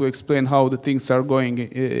 how to explain how the things are going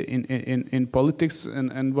in politics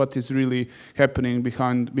and what is really happening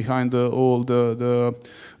behind all the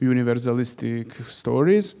universalistic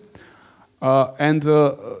stories. And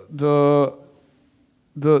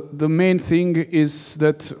the main thing is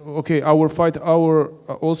that, okay, our fight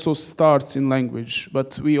also starts in language,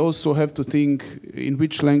 but we also have to think in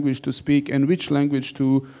which language to speak and which language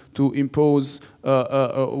to impose.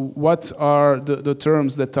 What are the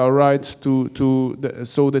terms that are right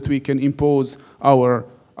so that we can impose our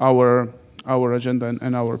agenda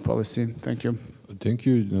and our policy. Thank you. Thank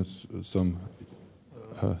you. That's some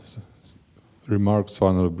remarks,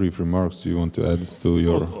 final brief remarks you want to add to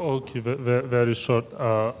your... Okay, very short.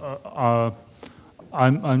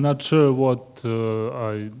 I'm not sure what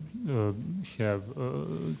I have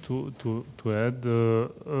to add,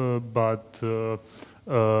 but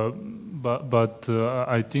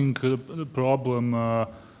I think the problem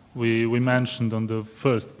we mentioned on the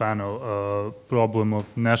first panel, problem of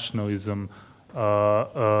nationalism,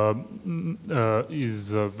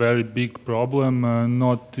 is a very big problem,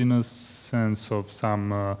 not in a sense of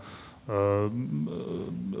some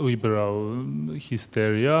liberal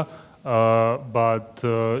hysteria, but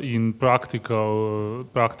in practical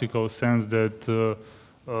sense that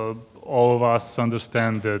all of us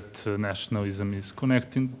understand that nationalism is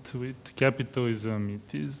connected with capitalism,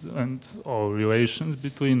 it is, and all relations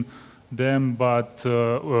between them, but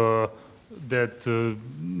that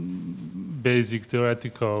basic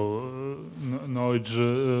theoretical knowledge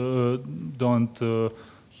don't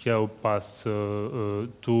help us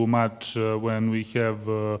too much when we have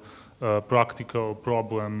a practical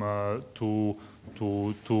problem to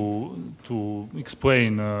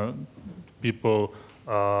explain people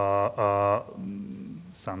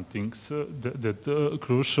some things that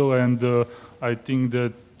crucial, and I think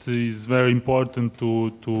that is very important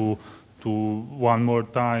to one more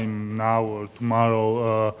time now or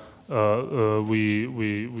tomorrow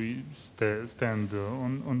we stand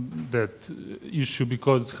on that issue,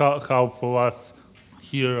 because how for us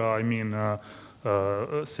here, I mean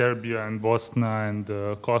Serbia and Bosnia and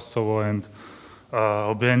Kosovo and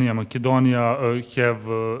Albania, Macedonia have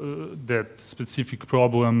that specific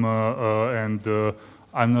problem, and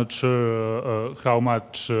I'm not sure how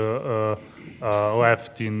much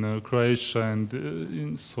left in Croatia and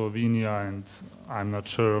in Slovenia, and I'm not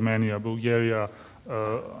sure Romania, Bulgaria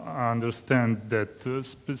understand that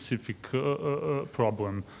specific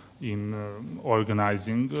problem in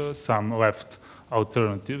organizing some left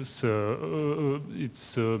alternatives.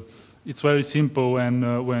 It's very simple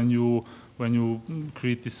when you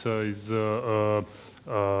criticize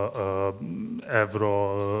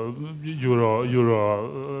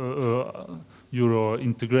Euro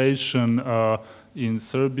integration in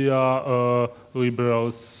Serbia,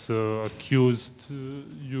 liberals accused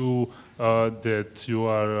you that you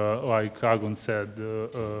are, like Agon said,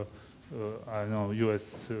 I don't know,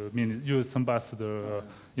 U.S. ambassador.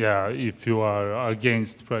 Yeah, if you are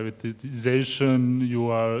against privatization,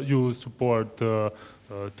 you support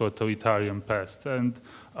totalitarian past. And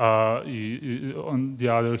on the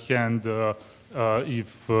other hand,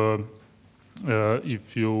 if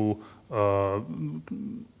you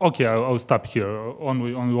okay, I'll stop here.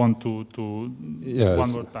 Only want to yes.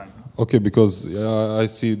 One more time. Okay, because I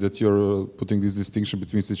see that you're putting this distinction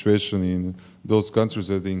between situation in those countries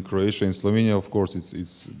and in Croatia and Slovenia. Of course,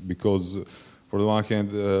 it's because, for the one hand,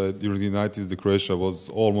 during the 90s, the Croatia was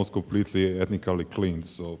almost completely ethnically cleaned.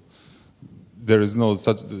 So there is no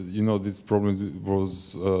such, this problem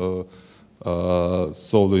was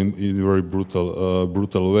solved in a very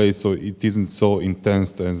brutal way. So it isn't so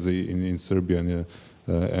intense as in Serbia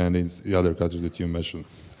and in the other countries that you mentioned.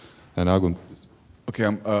 And Agon. Okay,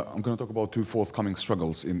 I'm going to talk about two forthcoming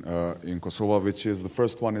struggles in Kosovo, which is, the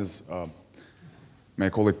first one is, may I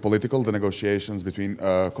call it political, the negotiations between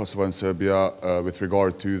Kosovo and Serbia with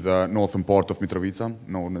regard to the northern part of Mitrovica,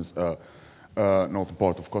 known as northern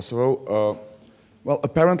part of Kosovo. Well,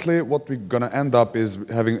 apparently what we're going to end up is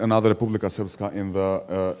having another Republika Srpska in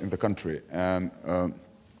the country. And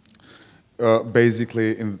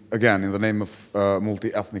basically, again, in the name of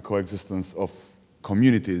multi-ethnic coexistence of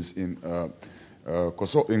communities in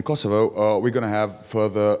Kosovo, we're going to have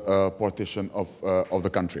further partition of the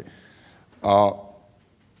country.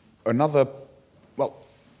 Another, well,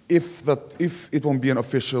 if it won't be an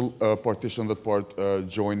official partition, that part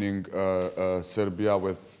joining Serbia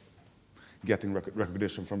with getting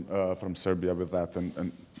recognition from Serbia with that,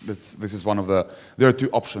 and this is one of the. There are two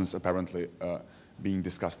options apparently being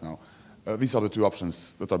discussed now. These are the two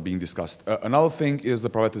options that are being discussed. Another thing is the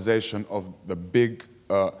privatization of the big.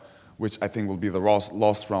 Which I think will be the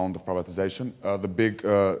last round of privatization, the big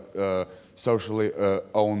socially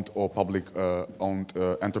owned or public owned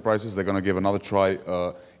enterprises. They're going to give another try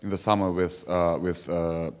in the summer with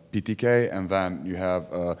PTK, and then you have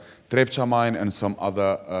Trepča mine and some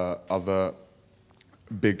other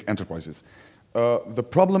big enterprises. The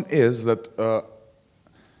problem is that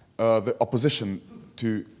the opposition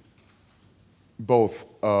to both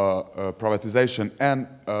privatization and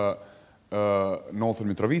Northern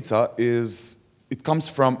Mitrovica it comes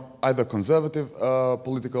from either conservative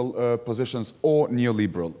political positions or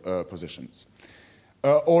neoliberal positions.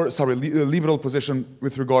 Liberal position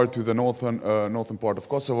with regard to the northern part of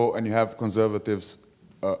Kosovo, and you have conservatives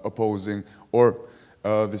opposing, or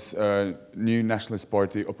this new nationalist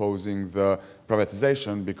party opposing the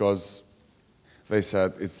privatization because they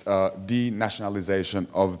said it's denationalization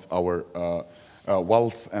of our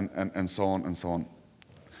wealth and so on and so on.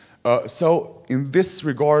 So in this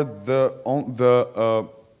regard, the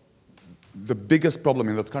biggest problem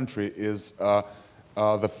in that country is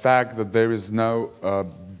the fact that there is no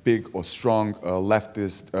big or strong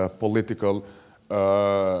leftist political,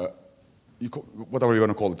 whatever you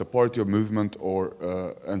want to call it, a party or movement or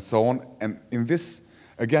and so on. And in this,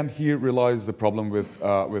 again, here relies the problem with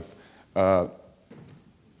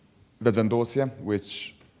Vetvendosia,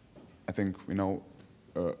 which I think we know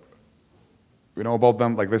about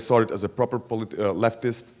them. Like, they started as a proper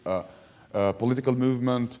leftist political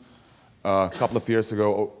movement. A couple of years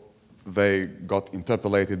ago, they got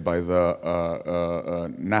interpolated by the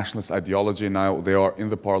nationalist ideology. Now they are in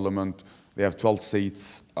the parliament. They have 12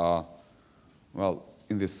 seats. Well,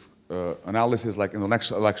 in this analysis, like in the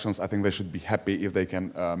next elections, I think they should be happy if they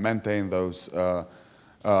can maintain those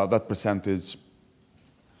that percentage.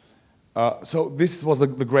 So this was the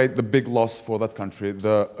big loss for that country.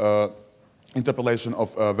 The interpolation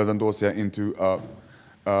of Vetvendosia into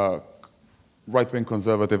right-wing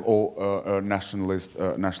conservative or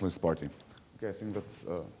nationalist party. Okay, I think that's.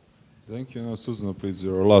 Thank you. Now, Suzana, please,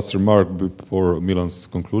 your last remark before Milan's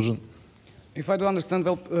conclusion. If I do understand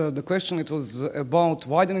well the question, it was about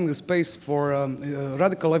widening the space for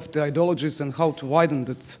radical left ideologies and how to widen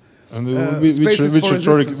that. And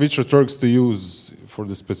which rhetorics to use for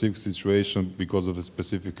the specific situation because of the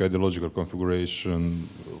specific ideological configuration,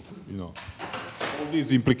 all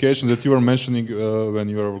these implications that you were mentioning when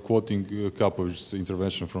you were quoting Kapovic's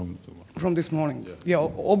intervention from this morning. Yeah,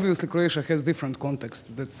 obviously Croatia has different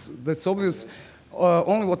context. That's obvious.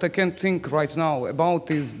 Only what I can think right now about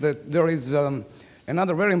is that there is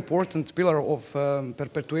another very important pillar of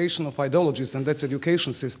perpetuation of ideologies, and that's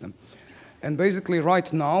education system. And basically,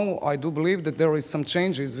 right now, I do believe that there is some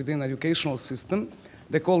changes within the educational system.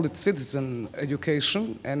 They call it citizen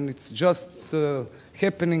education, and it's just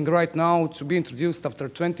happening right now to be introduced after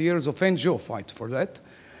 20 years of NGO fight for that.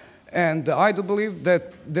 And I do believe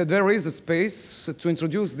that there is a space to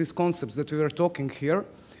introduce these concepts that we were talking here.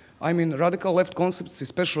 I mean, radical left concepts,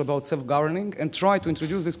 especially about self-governing, and try to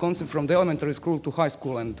introduce this concept from the elementary school to high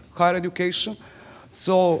school and higher education.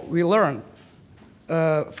 So we learn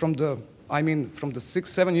from the I mean, from the 6,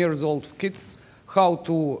 7 years old kids, how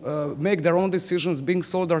to make their own decisions, being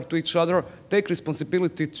solidar to each other, take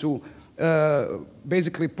responsibility to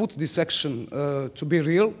basically put this action to be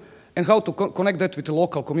real, and how to connect that with the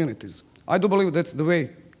local communities. I do believe that's the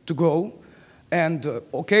way to go. And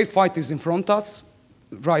okay, fight is in front of us.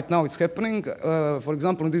 Right now it's happening. For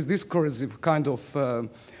example, in this discursive kind of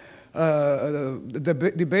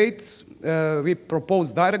debates, we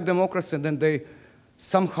propose direct democracy, and then they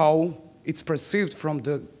somehow, it's perceived from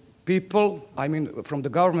the people, I mean from the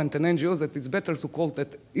government and NGOs, that it's better to call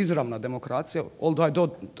that izravna demokracija, although I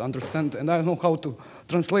don't understand and I don't know how to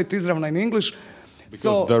translate izravna in English. Because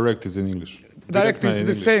so, direct is in English. Direct is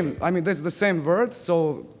the same, I mean that's the same word,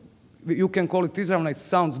 so you can call it izravna, it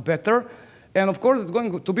sounds better. And of course it's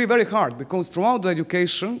going to be very hard, because throughout the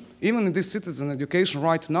education, even in this citizen education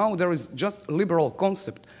right now, there is just a liberal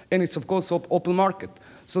concept, and it's of course open market.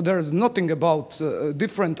 So there is nothing about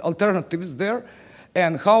different alternatives there.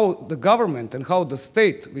 And how the government and how the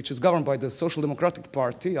state, which is governed by the Social Democratic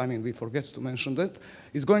Party, I mean, we forget to mention that,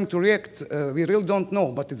 is going to react, we really don't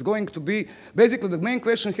know. But it's going to be, basically the main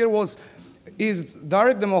question here was, is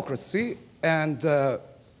direct democracy and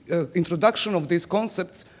introduction of these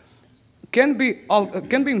concepts can be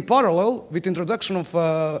in parallel with introduction of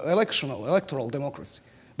electoral democracy.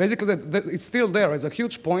 Basically, it's still there as a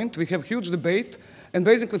huge point. We have huge debate. And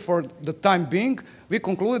basically, for the time being, we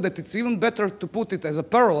concluded that it's even better to put it as a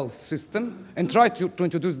parallel system and try to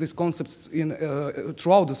introduce these concepts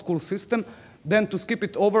throughout the school system than to skip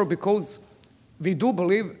it over, because we do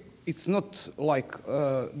believe it's not like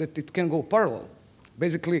that it can go parallel.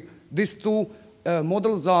 Basically, these two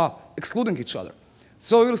models are excluding each other.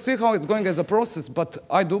 So we'll see how it's going as a process, but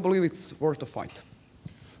I do believe it's worth a fight.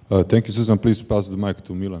 Thank you, Susan. Please pass the mic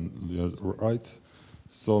to Milan. You're right.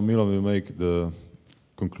 So Milan will make the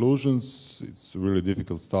conclusions. It's a really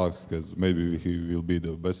difficult task, because maybe he will be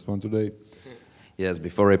the best one today. Yes,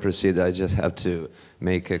 before I proceed, I just have to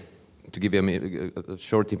give you a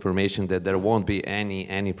short information that there won't be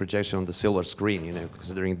any projection on the silver screen, you know,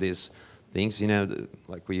 considering these things, you know,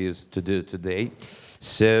 like we used to do today.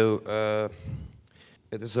 So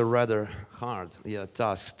it is a rather hard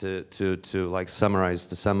task to like summarize,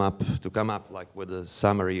 to sum up, to come up like with a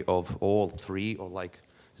summary of all three, or like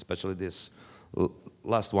especially this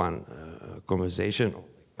last one, conversation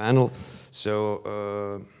panel.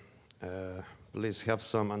 So please have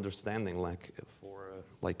some understanding, like for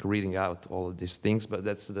like reading out all of these things. But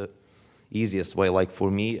that's the easiest way, like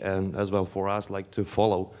for me and as well for us, like to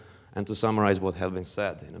follow and to summarize what has been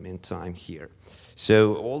said in the meantime here.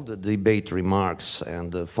 So all the debate remarks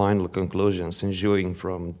and the final conclusions ensuing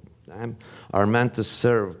from them are meant to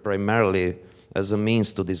serve primarily as a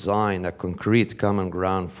means to design a concrete common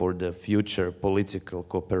ground for the future political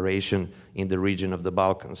cooperation in the region of the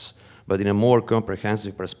Balkans, but in a more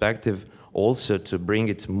comprehensive perspective, also to bring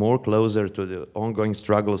it more closer to the ongoing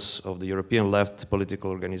struggles of the European left political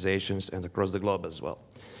organizations and across the globe as well.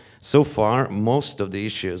 So far, most of the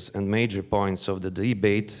issues and major points of the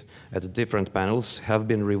debate at the different panels have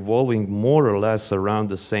been revolving more or less around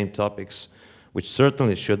the same topics, which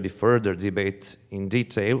certainly should be further debated in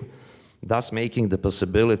detail, thus making the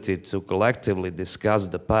possibility to collectively discuss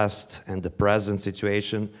the past and the present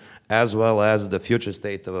situation, as well as the future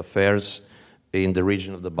state of affairs in the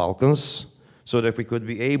region of the Balkans, so that we could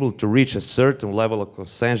be able to reach a certain level of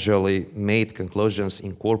consensually made conclusions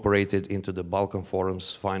incorporated into the Balkan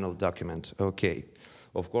Forum's final document. Okay.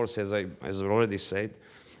 Of course, as I already said,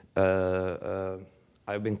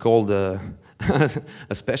 I've been called a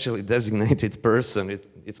specially designated person.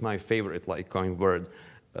 It's my favorite like coin word.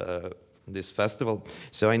 This festival.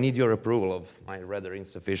 So I need your approval of my rather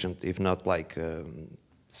insufficient, if not like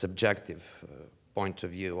subjective point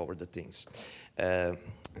of view over the things. And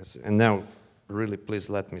now, really, please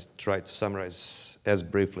let me try to summarize as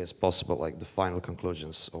briefly as possible like the final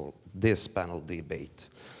conclusions of this panel debate.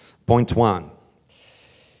 Point one.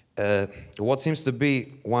 What seems to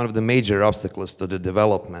be one of the major obstacles to the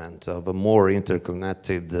development of a more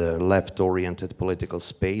interconnected, left-oriented political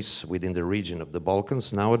space within the region of the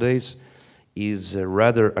Balkans nowadays is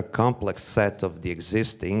rather a complex set of the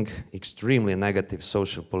existing, extremely negative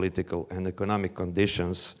social, political, and economic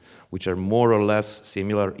conditions which are more or less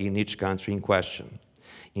similar in each country in question.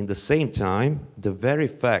 In the same time, the very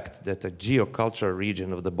fact that a geocultural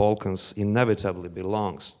region of the Balkans inevitably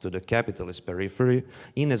belongs to the capitalist periphery,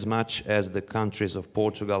 inasmuch as the countries of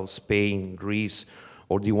Portugal, Spain, Greece,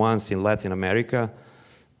 or the ones in Latin America,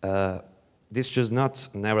 this does not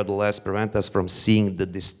nevertheless prevent us from seeing the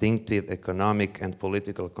distinctive economic and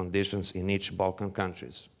political conditions in each Balkan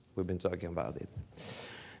countries. We've been talking about it.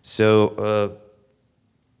 So,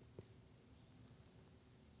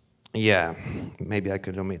 Yeah, maybe I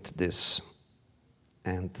could omit this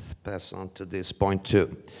and pass on to this point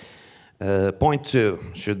 2. Point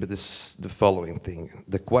 2 should be the following thing.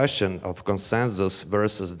 The question of consensus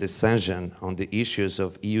versus dissension on the issues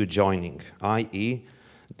of EU joining, i.e.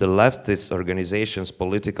 the leftist organization's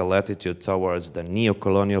political attitude towards the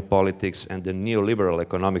neo-colonial politics and the neoliberal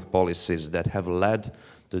economic policies that have led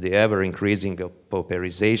to the ever-increasing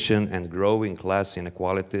pauperization and growing class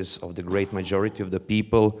inequalities of the great majority of the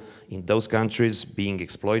people in those countries being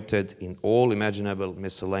exploited in all imaginable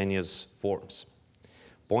miscellaneous forms.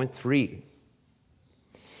 Point 3,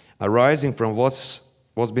 arising from what's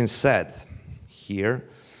been said here,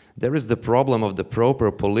 there is the problem of the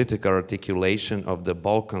proper political articulation of the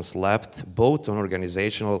Balkans left, both on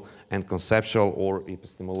organizational and conceptual or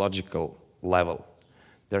epistemological level.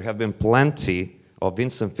 There have been plenty of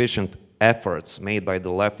insufficient efforts made by the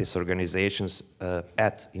leftist organizations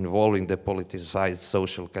at involving the politicized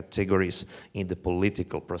social categories in the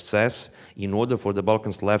political process in order for the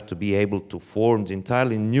Balkans left to be able to form the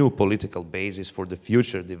entirely new political basis for the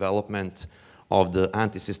future development of the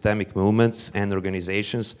anti-systemic movements and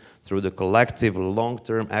organizations through the collective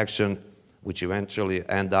long-term action which eventually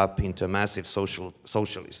end up into a massive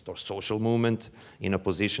socialist or social movement in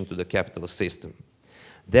opposition to the capitalist system.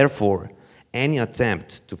 Therefore, any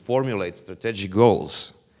attempt to formulate strategic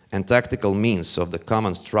goals and tactical means of the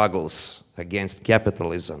common struggles against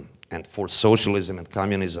capitalism and for socialism and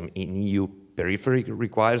communism in EU periphery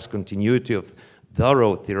requires continuity of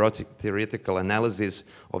thorough theoretical analysis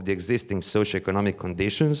of the existing socioeconomic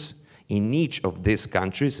conditions in each of these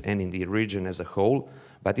countries and in the region as a whole,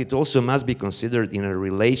 but it also must be considered in a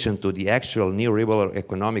relation to the actual neoliberal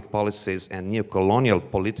economic policies and neo-colonial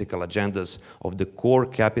political agendas of the core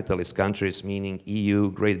capitalist countries, meaning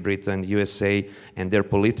EU, Great Britain, USA, and their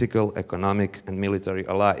political, economic, and military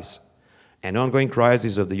allies. An ongoing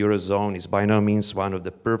crisis of the Eurozone is by no means one of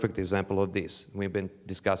the perfect examples of this. We've been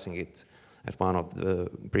discussing it at one of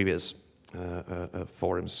the previous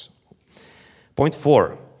forums. Point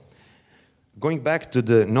 4, going back to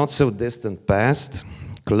the not-so-distant past,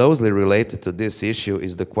 closely related to this issue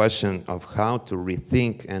is the question of how to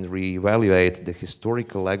rethink and reevaluate the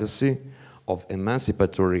historical legacy of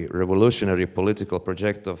emancipatory revolutionary political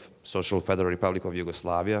project of Social Federal Republic of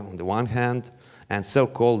Yugoslavia on the one hand, and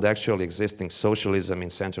so-called actually existing socialism in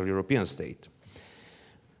Central European state.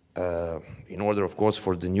 In order, of course,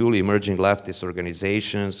 for the newly emerging leftist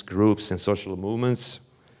organizations, groups, and social movements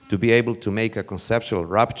to be able to make a conceptual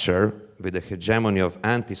rupture with the hegemony of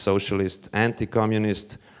anti-socialist,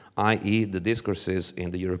 anti-communist, i.e. the discourses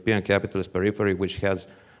in the European capitalist periphery which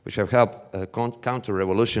have helped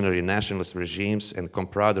counter-revolutionary nationalist regimes and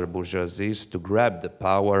comrador bourgeoisies to grab the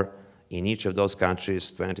power in each of those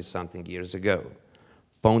countries 20-something years ago.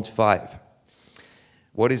 Point 5.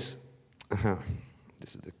 What is...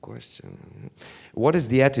 This is the question. What is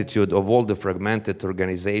the attitude of all the fragmented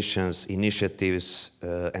organizations, initiatives,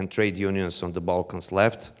 and trade unions on the Balkans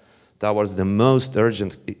left towards the most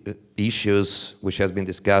urgent issues which has been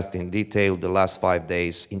discussed in detail the last 5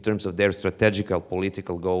 days in terms of their strategical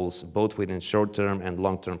political goals, both within short-term and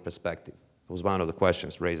long-term perspective? That was one of the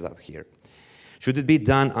questions raised up here. Should it be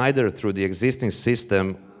done either through the existing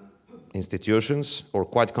system institutions or,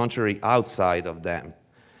 quite contrary, outside of them?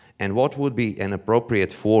 And what would be an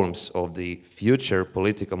appropriate forms of the future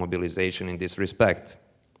political mobilization in this respect?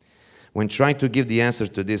 When trying to give the answer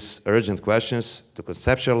to these urgent questions, to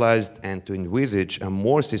conceptualize and to envisage a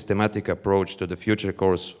more systematic approach to the future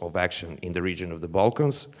course of action in the region of the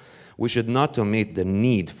Balkans, we should not omit the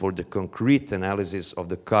need for the concrete analysis of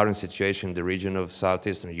the current situation in the region of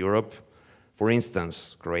Southeastern Europe. For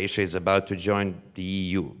instance, Croatia is about to join the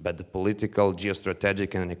EU, but the political,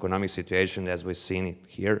 geostrategic, and economic situation, as we've seen it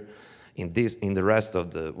here, in the rest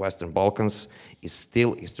of the Western Balkans, is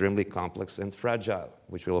still extremely complex and fragile,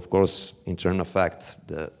 which will, of course, in turn affect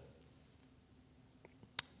the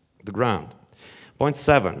ground. Point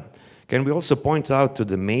 7. Can we also point out to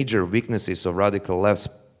the major weaknesses of radical left's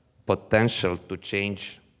potential to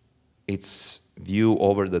change its view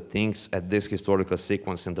over the things at this historical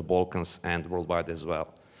sequence in the Balkans and worldwide as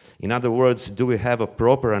well? In other words, do we have a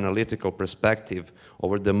proper analytical perspective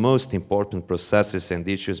over the most important processes and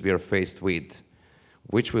issues we are faced with,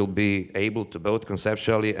 which will be able to both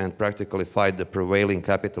conceptually and practically fight the prevailing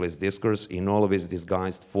capitalist discourse in all of its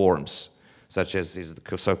disguised forms, such as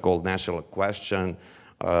the so-called national question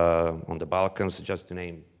on the Balkans, just to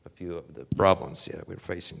name a few of the problems we're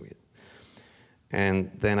facing with.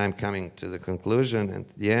 And then I'm coming to the conclusion and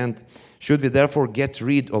the end. Should we therefore get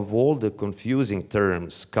rid of all the confusing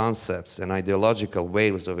terms, concepts, and ideological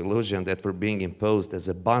veils of illusion that were being imposed as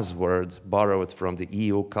a buzzword borrowed from the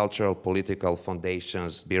EU cultural political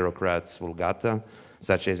foundations, bureaucrats, vulgata,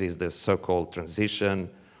 such as is the so-called transition,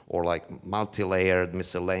 or like multi-layered,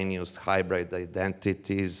 miscellaneous, hybrid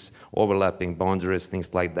identities, overlapping boundaries,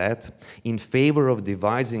 things like that, in favor of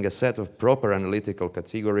devising a set of proper analytical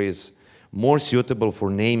categories more suitable for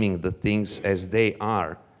naming the things as they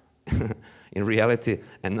are in reality,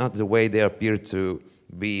 and not the way they appear to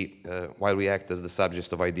be while we act as the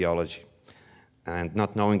subjects of ideology, and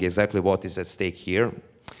not knowing exactly what is at stake here,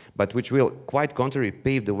 but which will, quite contrary,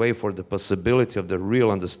 pave the way for the possibility of the real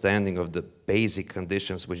understanding of the basic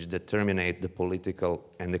conditions which determine the political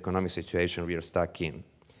and economic situation we are stuck in.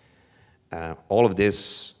 All of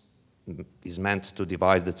this is meant to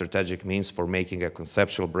devise the strategic means for making a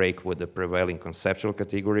conceptual break with the prevailing conceptual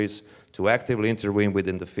categories, to actively intervene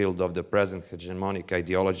within the field of the present hegemonic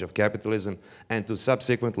ideology of capitalism, and to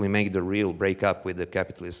subsequently make the real breakup with the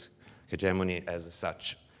capitalist hegemony as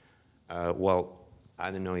such. Well,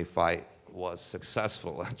 I don't know if I was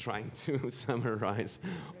successful at trying to summarize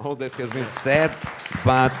all that has been said,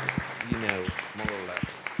 but, you know, more or less.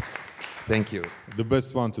 Thank you. The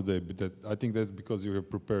best one today, but I think that's because you have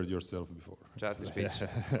prepared yourself before. Just a speech.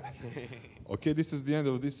 Okay, this is the end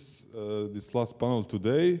of this this last panel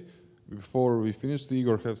today. Before we finish,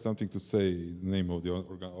 Igor have something to say in the name of the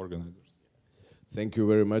organizers. Thank you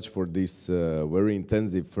very much for this very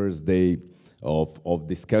intensive first day of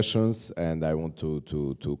discussions, and I want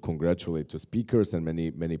to congratulate the speakers and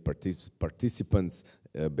many participants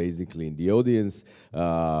basically in the audience,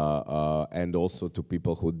 and also to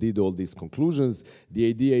people who did all these conclusions. The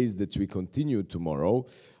idea is that we continue tomorrow,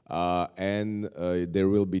 and there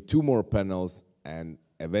will be 2 more panels, and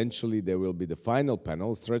eventually there will be the final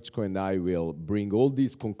panel. Zdravko and I will bring all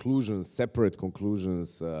these conclusions, separate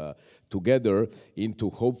conclusions, together into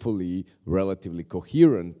hopefully relatively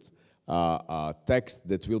coherent text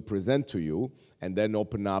that we'll present to you, and then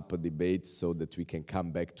open up a debate so that we can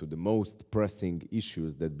come back to the most pressing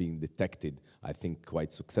issues that being detected, I think,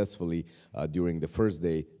 quite successfully during the first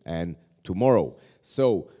day and tomorrow.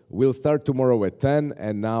 So we'll start tomorrow at 10,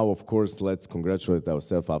 and now, of course, let's congratulate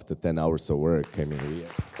ourselves after 10 hours of work. I mean,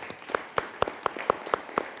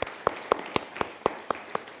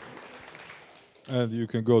 And you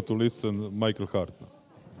can go to listen Michael Hart now.